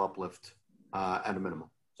some kind of uplift at a minimum.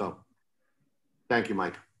 So thank you,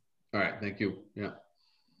 Mike. All right. Thank you. Yeah.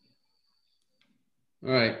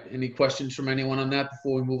 All right. Any questions from anyone on that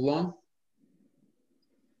before we move along?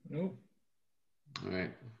 Nope. All right.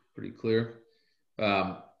 Pretty clear.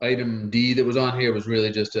 Item D that was on here was really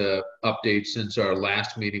just a update since our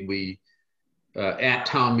last meeting. We at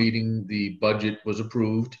town meeting, the budget was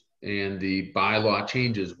approved and the bylaw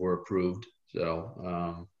changes were approved.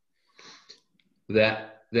 So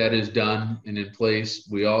that is done and in place.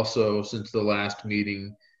 We also, since the last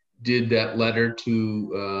meeting, did that letter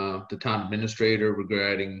to the town administrator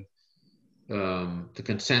regarding the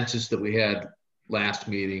consensus that we had last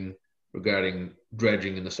meeting regarding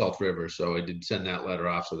dredging in the Salt River. So I did send that letter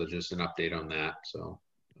off. So there's just an update on that. So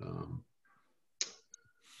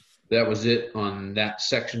that was it on that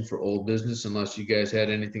section for old business, unless you guys had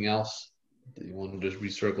anything else that you want to just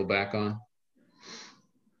recircle back on.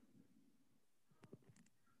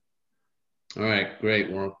 All right, great.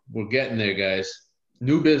 We're getting there, guys.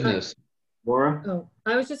 New business. Laura? Oh,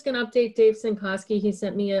 I was just going to update Dave Sinkoski. He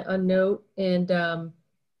sent me a note, and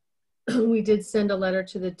we did send a letter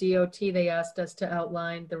to the DOT. They asked us to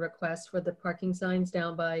outline the request for the parking signs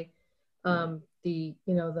down by the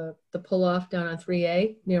pull off down on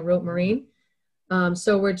 3A near Rote Marine.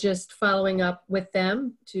 So we're just following up with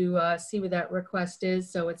them to see what that request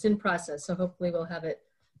is. So it's in process. So hopefully we'll have it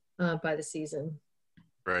by the season.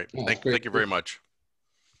 Right. Thank you very much.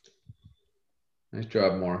 Nice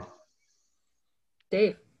job, Maura.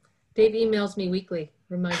 Dave emails me weekly,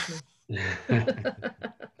 reminds me.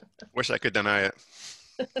 Wish I could deny it.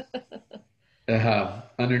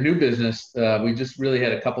 Under new business, we just really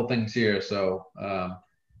had a couple things here. So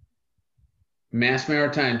Mass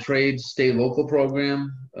Maritime Trades Stay Local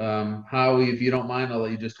program. Howie, if you don't mind, I'll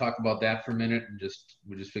let you just talk about that for a minute. And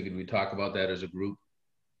we just figured we'd talk about that as a group.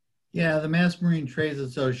 Yeah, the Mass Marine Trades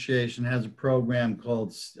Association has a program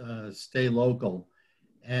called Stay Local,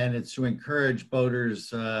 and it's to encourage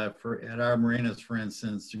boaters at our marinas, for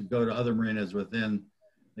instance, to go to other marinas within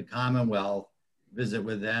the Commonwealth, visit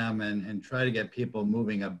with them, and try to get people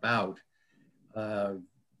moving about.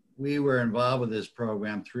 We were involved with this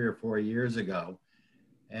program 3 or 4 years ago,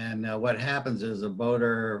 and what happens is a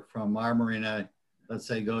boater from our marina, let's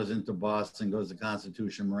say, goes into Boston, goes to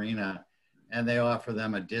Constitution Marina, and they offer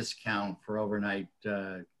them a discount for overnight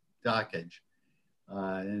dockage.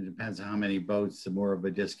 And it depends on how many boats, the more of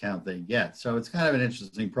a discount they get. So it's kind of an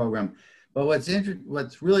interesting program. But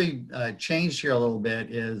what's really changed here a little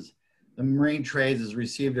bit is the Marine Trades has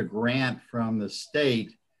received a grant from the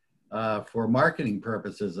state for marketing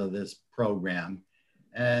purposes of this program.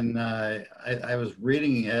 And I was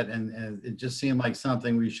reading it, and it just seemed like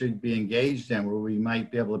something we should be engaged in, where we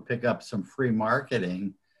might be able to pick up some free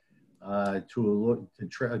marketing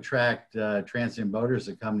attract transient boaters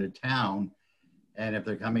that come to town. And if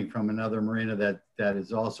they're coming from another marina that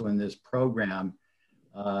is also in this program,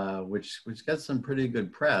 which gets some pretty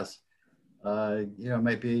good press, it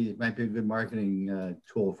might be a good marketing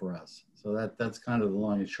tool for us. So that's kind of the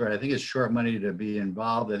long and short. I think it's short money to be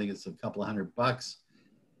involved. I think it's a couple of $100,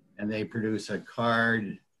 and they produce a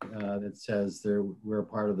card that says we're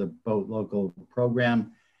part of the Boat Local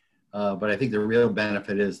program. But I think the real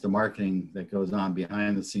benefit is the marketing that goes on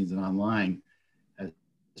behind the scenes and online as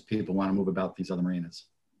people want to move about these other marinas.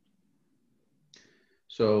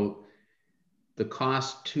 So the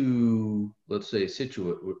cost to, let's say,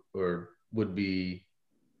 Scituate would be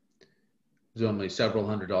only several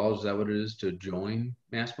 $100s. Is that what it is to join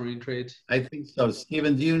Mass Marine Trades? I think so.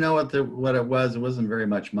 Stephen, do you know what it was? It wasn't very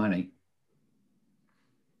much money.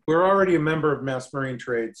 We're already a member of Mass Marine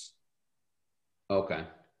Trades. Okay.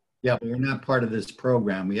 Yeah, but we're not part of this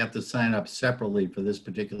program. We have to sign up separately for this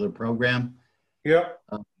particular program. Yeah.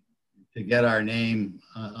 To get our name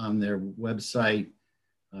on their website.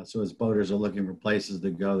 So as boaters are looking for places to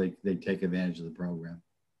go, they take advantage of the program.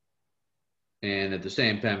 And at the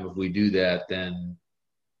same time, if we do that, then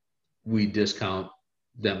we discount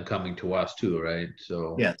them coming to us too, right?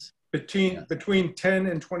 So yes, between 10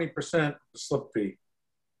 and 20% slip fee.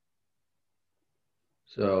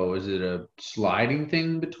 So is it a sliding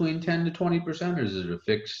thing between 10 to 20%, or is it a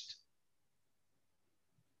fixed?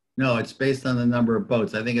 No, it's based on the number of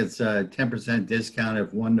boats. I think it's a 10% discount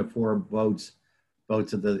if 1 to 4 boats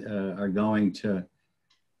are going to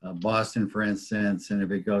Boston, for instance, and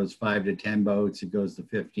if it goes 5 to 10 boats, it goes to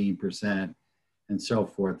 15%, and so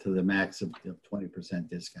forth to the max of 20%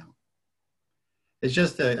 discount. It's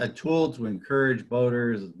just a tool to encourage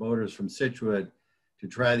boaters from Scituate to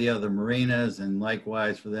try the other marinas, and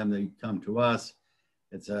likewise for them to come to us.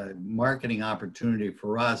 It's a marketing opportunity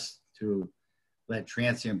for us to let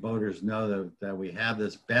transient boaters know that we have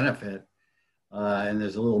this benefit. And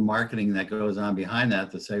there's a little marketing that goes on behind that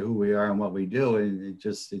to say who we are and what we do. And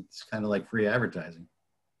it's kind of like free advertising.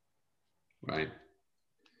 Right.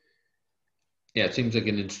 Yeah, it seems like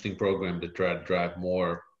an interesting program to try to drive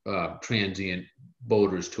more transient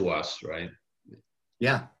boaters to us, right?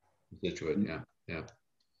 Yeah. Scituate, yeah.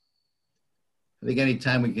 I think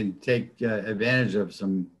anytime we can take advantage of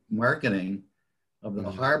some marketing of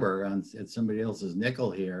the harbor at somebody else's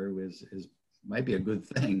nickel here might be a good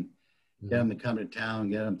thing. Get them to come to town,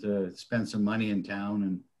 get them to spend some money in town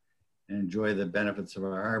and enjoy the benefits of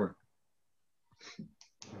our harbor.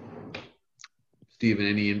 Stephen,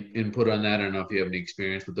 any input on that? I don't know if you have any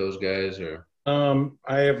experience with those guys or.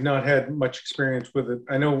 I have not had much experience with it.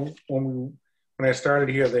 I know when I started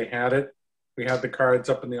here, they had it. We had the cards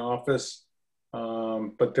up in the office,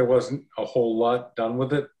 but there wasn't a whole lot done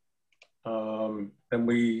with it. And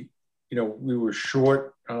we were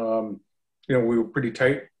short. We were pretty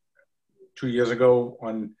tight 2 years ago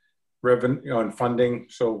on revenue, on funding.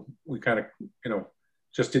 So we kind of,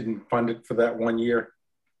 just didn't fund it for that 1 year,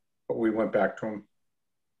 but we went back to them.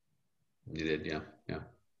 You did, yeah.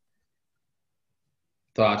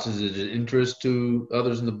 Thoughts? Is it an interest to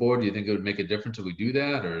others in the board? Do you think it would make a difference if we do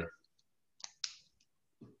that, or?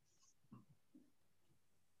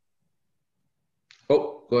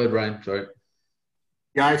 Oh, go ahead, Ryan. Sorry.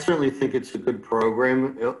 Yeah, I certainly think it's a good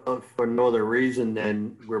program for no other reason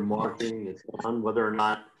than we're marketing it on. Whether or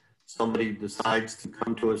not somebody decides to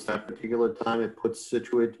come to us that particular time, it puts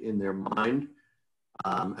Scituate in their mind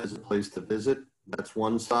as a place to visit. That's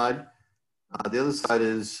one side. The other side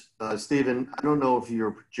is, Stephen, I don't know if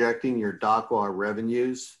you're projecting your DOCWA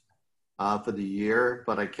revenues for the year,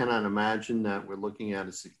 but I cannot imagine that we're looking at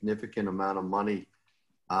a significant amount of money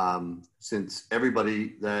since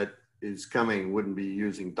everybody that is coming wouldn't be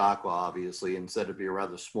using DOCWA, obviously. Instead, it'd be a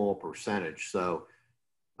rather small percentage. So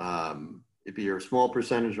it'd be a small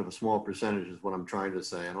percentage of a small percentage is what I'm trying to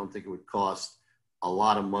say. I don't think it would cost a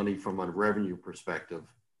lot of money from a revenue perspective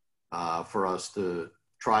for us to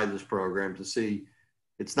try this program to see.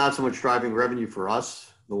 It's not so much driving revenue for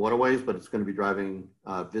us, the waterways, but it's going to be driving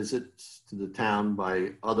visits to the town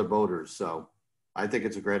by other boaters. So I think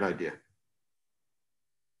it's a great idea.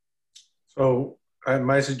 So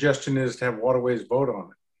my suggestion is to have Waterways vote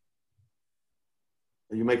on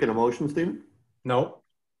it. Are you making a motion, Stephen? No.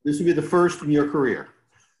 This would be the first in your career.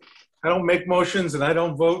 I don't make motions and I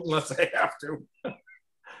don't vote unless I have to.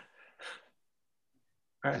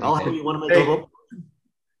 I'll have you want to make a vote.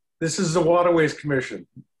 This is the Waterways Commission.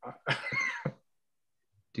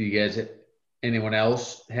 Do you guys, anyone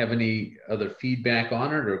else have any other feedback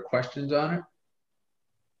on it or questions on it,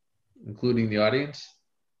 including the audience?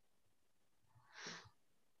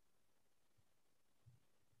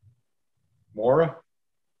 Maura?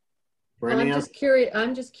 Well, I'm just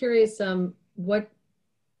curious.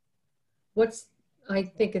 What's I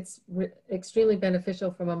think it's extremely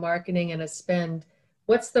beneficial from a marketing and a spend.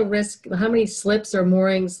 What's the risk? How many slips or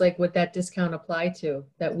moorings like would that discount apply to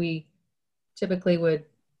that we typically would?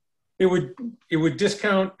 It would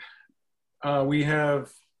discount. We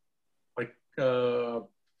have like 5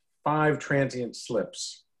 transient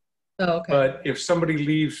slips. Oh, okay. But if somebody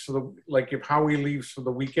leaves for if Howie leaves for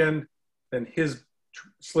the weekend, then his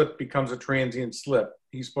slip becomes a transient slip.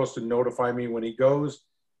 He's supposed to notify me when he goes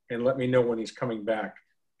and let me know when he's coming back.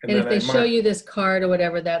 And if they show you this card or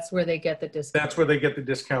whatever, that's where they get the discount. That's where they get the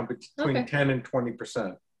discount between 10 and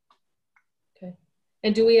 20%. Okay.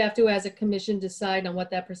 And do we have to, as a commission, decide on what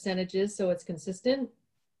that percentage is so it's consistent?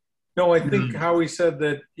 No, I think Howie said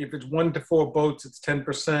that if it's 1 to 4 boats, it's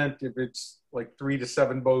 10%. If it's like 3 to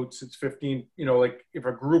 7 boats, it's 15. You know, like if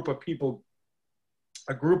a group of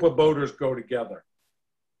boaters go together.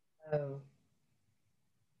 Oh.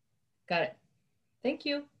 Got it. Thank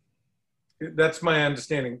you. That's my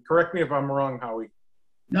understanding. Correct me if I'm wrong, Howie.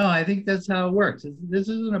 No, I think that's how it works. This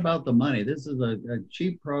isn't about the money. This is a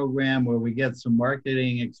cheap program where we get some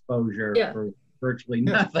marketing exposure for virtually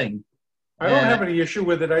nothing. I don't have any issue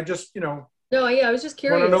with it. I just, No, yeah, I was just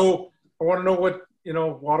curious. I want to know what,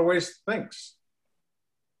 Waterways thinks.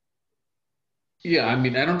 Yeah, I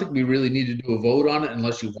mean, I don't think we really need to do a vote on it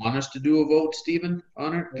unless you want us to do a vote, Stephen,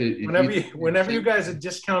 on it. Whenever you guys are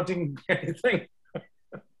discounting anything.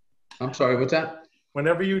 I'm sorry, what's that?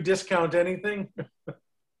 Whenever you discount anything.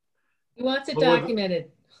 He wants it documented.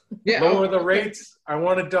 Lower the rates. I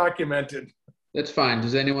want it documented. That's fine.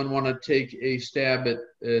 Does anyone want to take a stab at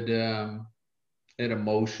a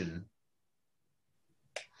motion?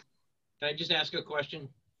 Can I just ask a question?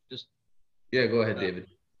 Yeah, go ahead, David.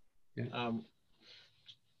 Yeah.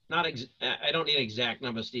 I don't need exact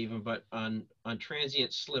numbers, Stephen, but on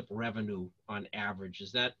transient slip revenue on average,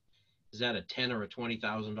 is that a $10,000 or a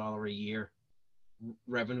 $20,000 a year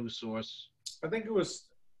revenue source? I think it was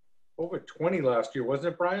over 20 last year,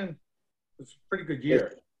 wasn't it, Brian? It was a pretty good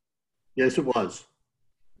year. Yes, it was.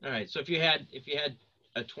 All right. So if you had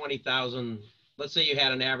a 20,000, let's say you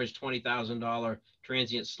had an average $20,000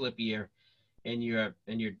 transient slip year, and you're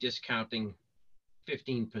discounting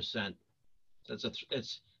 15%.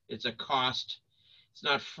 It's a cost. It's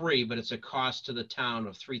not free, but it's a cost to the town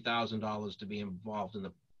of $3,000 to be involved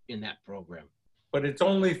in that program. But it's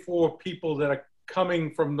only for people that are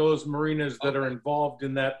coming from those marinas that are involved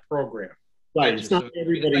in that program. Right. It's not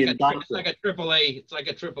everybody in It's like a AAA. It's like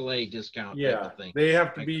a AAA discount. Yeah. Type of thing. They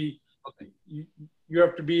have to be. Okay. You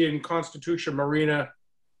have to be in Constitution Marina,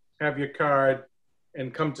 have your card,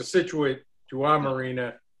 and come to Scituate to our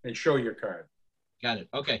marina and show your card. Got it.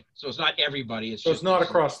 Okay. So it's not everybody. It's not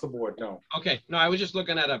across the board. No. Okay. No, I was just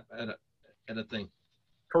looking at a thing.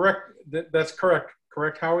 Correct. That's correct.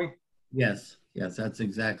 Correct, Howie? Yes. Yes, that's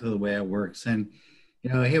exactly the way it works. And,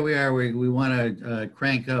 here we are, we want to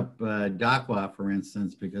crank up DACWA, for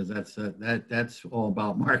instance, because that's all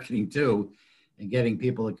about marketing too, and getting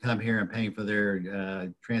people to come here and paying for their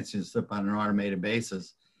transient slip on an automated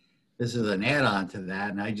basis. This is an add-on to that.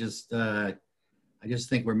 And I just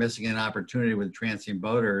think we're missing an opportunity with transient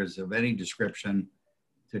boaters of any description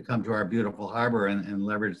to come to our beautiful harbor and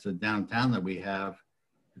leverage the downtown that we have.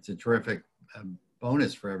 It's a terrific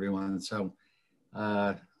bonus for everyone. So,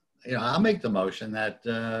 I'll make the motion that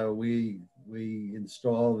we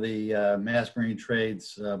install the Mass Marine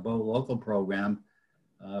Trades Boat Local program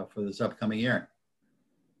for this upcoming year.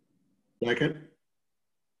 Second.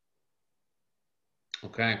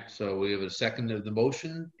 Okay, so we have a second of the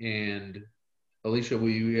motion, and Alicia, were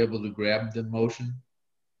you able to grab the motion?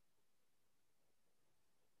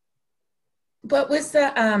 What was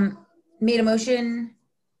the made a motion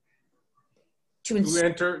to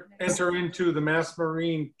enter into the Mass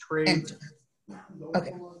Marine Trade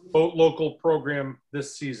Boat Local program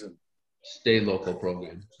this season. Stay local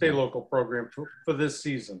program. Stay local program for this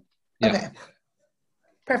season. Yeah. Okay.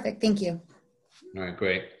 Perfect. Thank you. All right,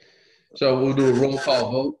 great. So we'll do a roll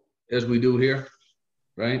call vote as we do here,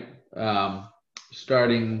 right?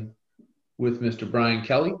 Starting with Mr. Brian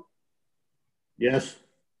Kelly. Yes.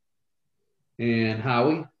 And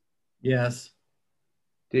Howie. Yes.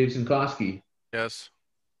 Dave Zinkowski. Yes.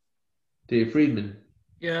 Dave Friedman.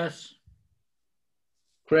 Yes.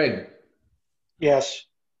 Craig. Yes.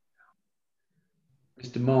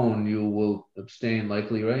 Mr. Moan, you will abstain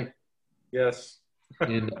likely, right? Yes.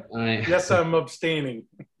 And I. Yes, I'm abstaining.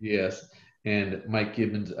 Yes. And Mike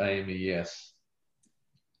Gibbons, I am a yes.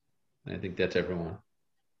 I think that's everyone.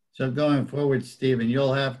 So going forward, Stephen,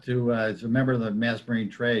 you'll have to, as a member of the Mass Marine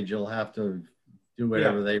Trade, you'll have to do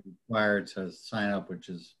whatever they require to sign up, which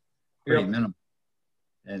is pretty minimal,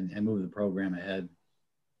 and move the program ahead.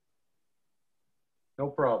 No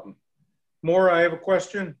problem. Maura, I have a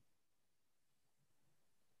question.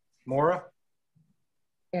 Maura?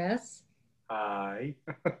 Yes. Hi.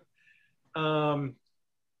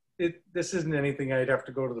 This isn't anything I'd have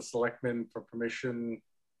to go to the selectmen for permission,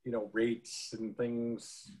 you know, rates and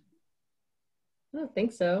things. I don't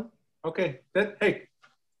think so. Okay, hey,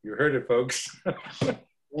 you heard it, folks.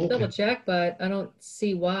 I'll double check, but I don't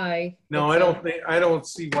see why. No, I don't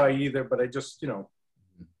see why either, but I just, you know.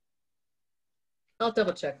 I'll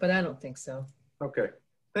double check, but I don't think so. Okay.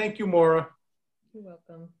 Thank you, Maura. You're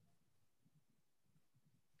welcome.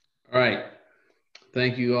 All right.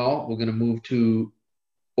 Thank you all. We're going to move to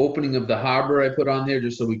opening of the harbor. I put on there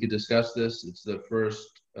just so we could discuss this. It's the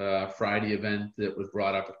first Friday event that was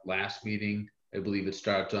brought up at last meeting. I believe it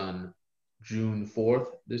starts on June 4th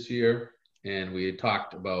this year. And we had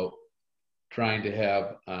talked about trying to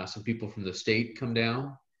have some people from the state come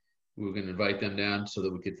down. We were going to invite them down so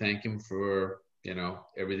that we could thank them for, you know,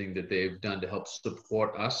 everything that they've done to help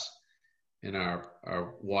support us in our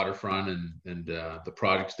waterfront and the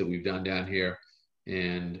projects that we've done down here.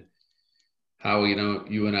 And how, you know,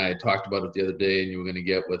 you and I had talked about it the other day, and you were going to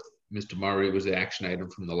get with Mr. Murray. It was the action item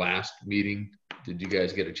from the last meeting. Did you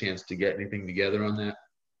guys get a chance to get anything together on that?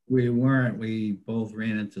 We weren't. We both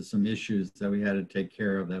ran into some issues that we had to take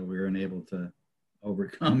care of that we were unable to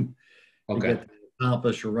overcome to get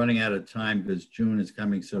accomplished. We're running out of time because June is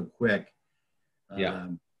coming so quick.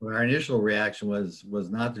 But our initial reaction was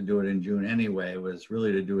not to do it in June anyway. It was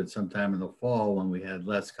really to do it sometime in the fall when we had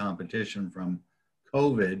less competition from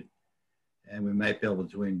COVID, and we might be able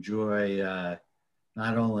to enjoy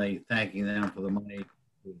not only thanking them for the money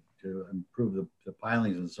to improve the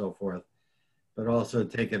pilings and so forth, but also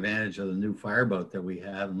take advantage of the new fireboat that we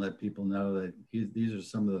have and let people know that these are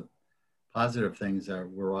some of the positive things that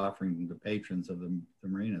we're offering the patrons of the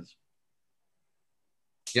marinas.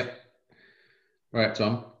 Yep. All right, so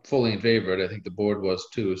I'm fully in favor of it. I think the board was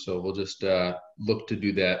too, so we'll just look to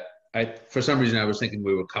do that. For some reason, I was thinking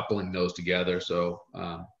we were coupling those together, so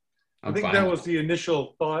I'm I think fine. that was the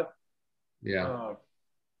initial thought,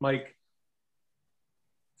 Mike.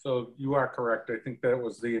 So you are correct. I think that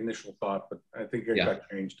was the initial thought, but I think it got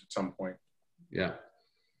changed at some point. Yeah.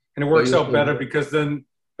 And it works out better because then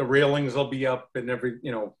the railings will be up and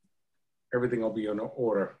everything will be in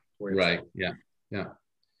order. Right, yeah.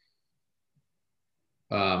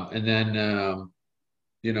 And then,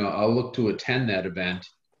 you know, I'll look to attend that event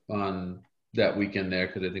on that weekend there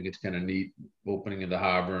because I think it's kind of neat opening of the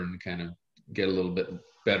harbor and kind of get a little bit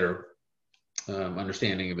better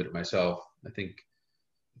understanding of it myself. I think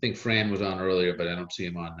Fran was on earlier, but I don't see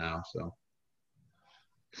him on now. So,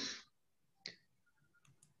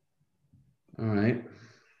 all right.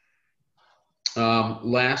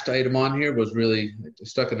 Last item on here was really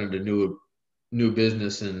stuck it under new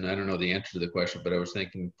business, and I don't know the answer to the question, but I was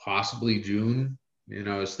thinking possibly June. You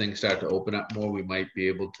know, as things start to open up more, we might be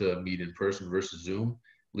able to meet in person versus Zoom.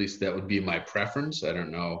 At least that would be my preference. I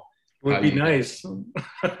don't know. It would be nice.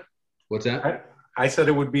 What's that? I said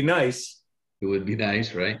it would be nice. It would be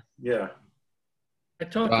nice, right? Yeah. I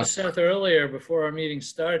talked to Seth earlier before our meeting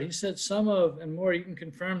started. He said and more, you can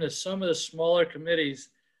confirm this, some of the smaller committees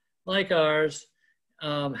like ours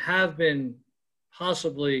have been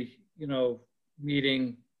possibly, you know,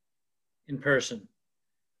 meeting in person.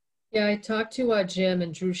 Yeah, I talked to Jim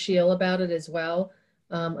and Drew Scheel about it as well.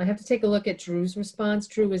 I have to take a look at Drew's response.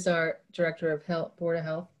 Drew is our Director of Health, Board of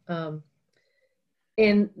Health.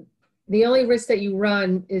 And the only risk that you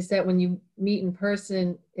run is that when you meet in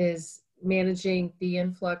person is managing the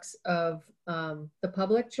influx of the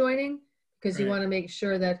public joining, because you want to make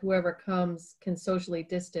sure that whoever comes can socially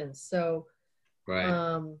distance. So,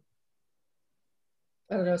 I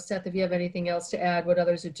don't know, Seth, if you have anything else to add, what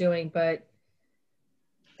others are doing, but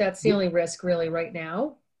that's the only risk really right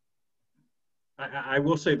now. I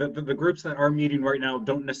will say that the groups that are meeting right now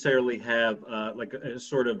don't necessarily have like a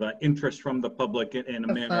sort of interest from the public in a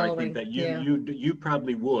manner I think that you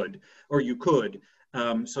probably would, or you could.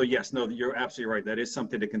 So yes, no, you're absolutely right. That is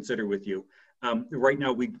something to consider with you. Right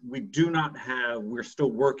now, we do not have. We're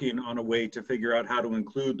still working on a way to figure out how to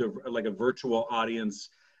include like a virtual audience,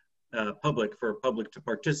 public to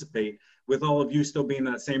participate. With all of you still being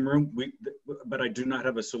in that same room, but I do not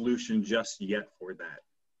have a solution just yet for that.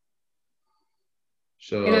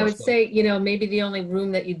 So, and I would say, you know, maybe the only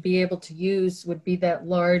room that you'd be able to use would be that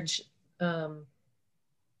large, the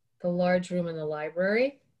large room in the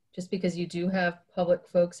library, just because you do have public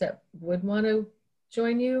folks that would want to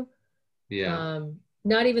join you. Yeah.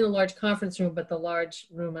 not even the large conference room, but the large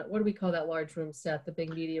room. What do we call that large room, Seth? The big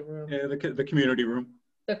media room? Yeah, the community room.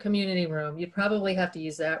 The community room. You'd probably have to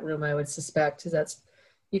use that room, I would suspect, because that's,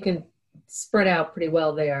 you can spread out pretty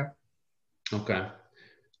well there. Okay.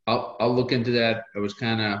 I'll look into that. I was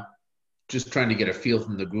kind of just trying to get a feel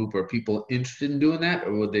from the group. Are people interested in doing that,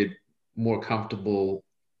 or would they more comfortable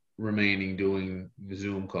remaining doing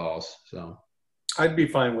Zoom calls? So I'd be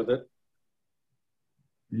fine with it.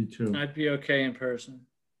 Me too. I'd be okay in person.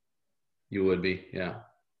 You would be, yeah.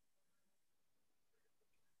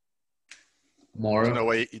 Maura? There's no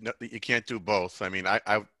way you can't do both. I mean,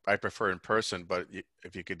 I prefer in person, but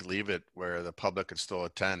if you could leave it where the public could still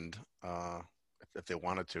attend if they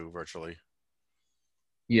wanted to virtually.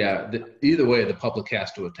 Yeah, either way, the public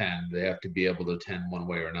has to attend. They have to be able to attend one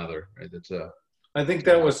way or another. Right? I think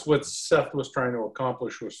that was what Seth was trying to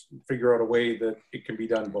accomplish, was figure out a way that it can be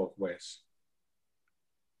done both ways.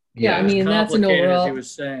 Yeah, I mean, that's an overall. As he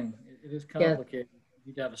was saying, it is complicated.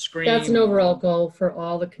 You'd have a screen. That's an overall goal for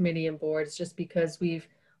all the committee and boards, just because we've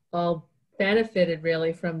all benefited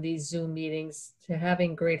really from these Zoom meetings to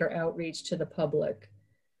having greater outreach to the public.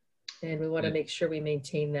 And we want to make sure we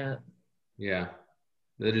maintain that. Yeah,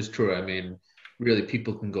 that is true. I mean, really,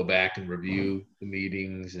 people can go back and review the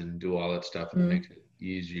meetings and do all that stuff, and it makes it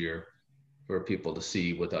easier for people to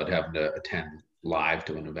see without having to attend live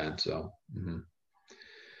to an event. So,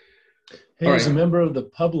 Hey, as a member of the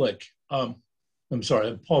public, I'm sorry,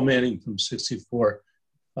 I'm Paul Manning from 64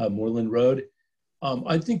 Moreland Road.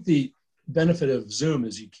 I think the benefit of Zoom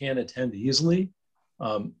is you can attend easily.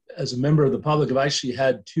 As a member of the public, I've actually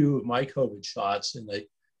had 2 of my COVID shots, and I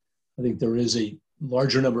think there is a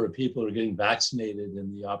larger number of people who are getting vaccinated,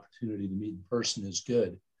 and the opportunity to meet in person is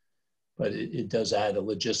good. But it does add a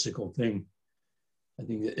logistical thing. I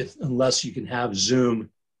think that unless you can have Zoom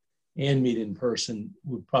and meet in person,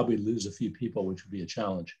 we'll probably lose a few people, which would be a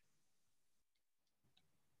challenge.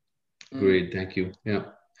 Agreed. Thank you. Yeah.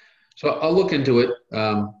 So I'll look into it,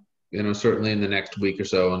 certainly in the next week or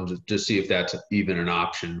so, and just see if that's even an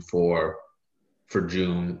option for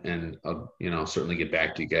June, and I'll, certainly get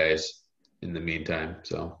back to you guys in the meantime.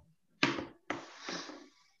 So.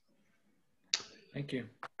 Thank you.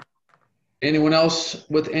 Anyone else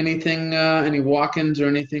with anything, any walk-ins or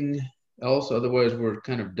anything else? Otherwise, we're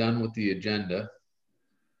kind of done with the agenda.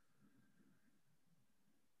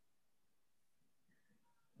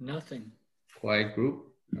 Nothing. Quiet group.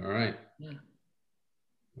 All right. Yeah.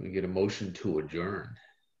 We get a motion to adjourn.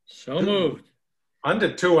 So moved.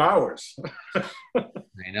 Under 2 hours.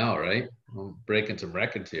 I know, right? I'm breaking some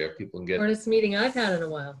records here. People can get. Shortest meeting I've had in a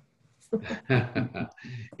while.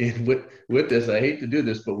 And with this, I hate to do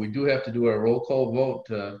this, but we do have to do our roll call vote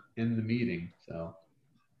in the meeting. So,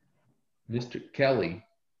 Mr. Kelly.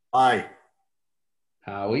 Aye.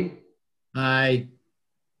 Howie. Aye.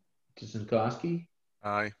 Jankowski.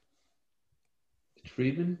 Aye.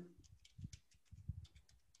 Friedman.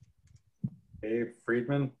 Dave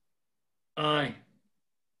Friedman. Aye.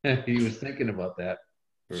 He was thinking about that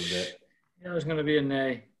for a bit. Yeah, it was going to be a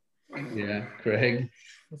nay. Yeah, Craig.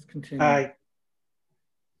 Let's continue. Aye.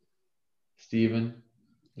 Stephen.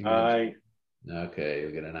 Aye. Okay,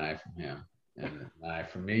 we get an aye from him and an aye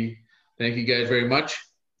from me. Thank you guys very much.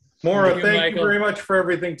 Maura, Thank you, thank you Michael. very much for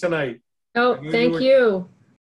everything tonight. Oh, thank you.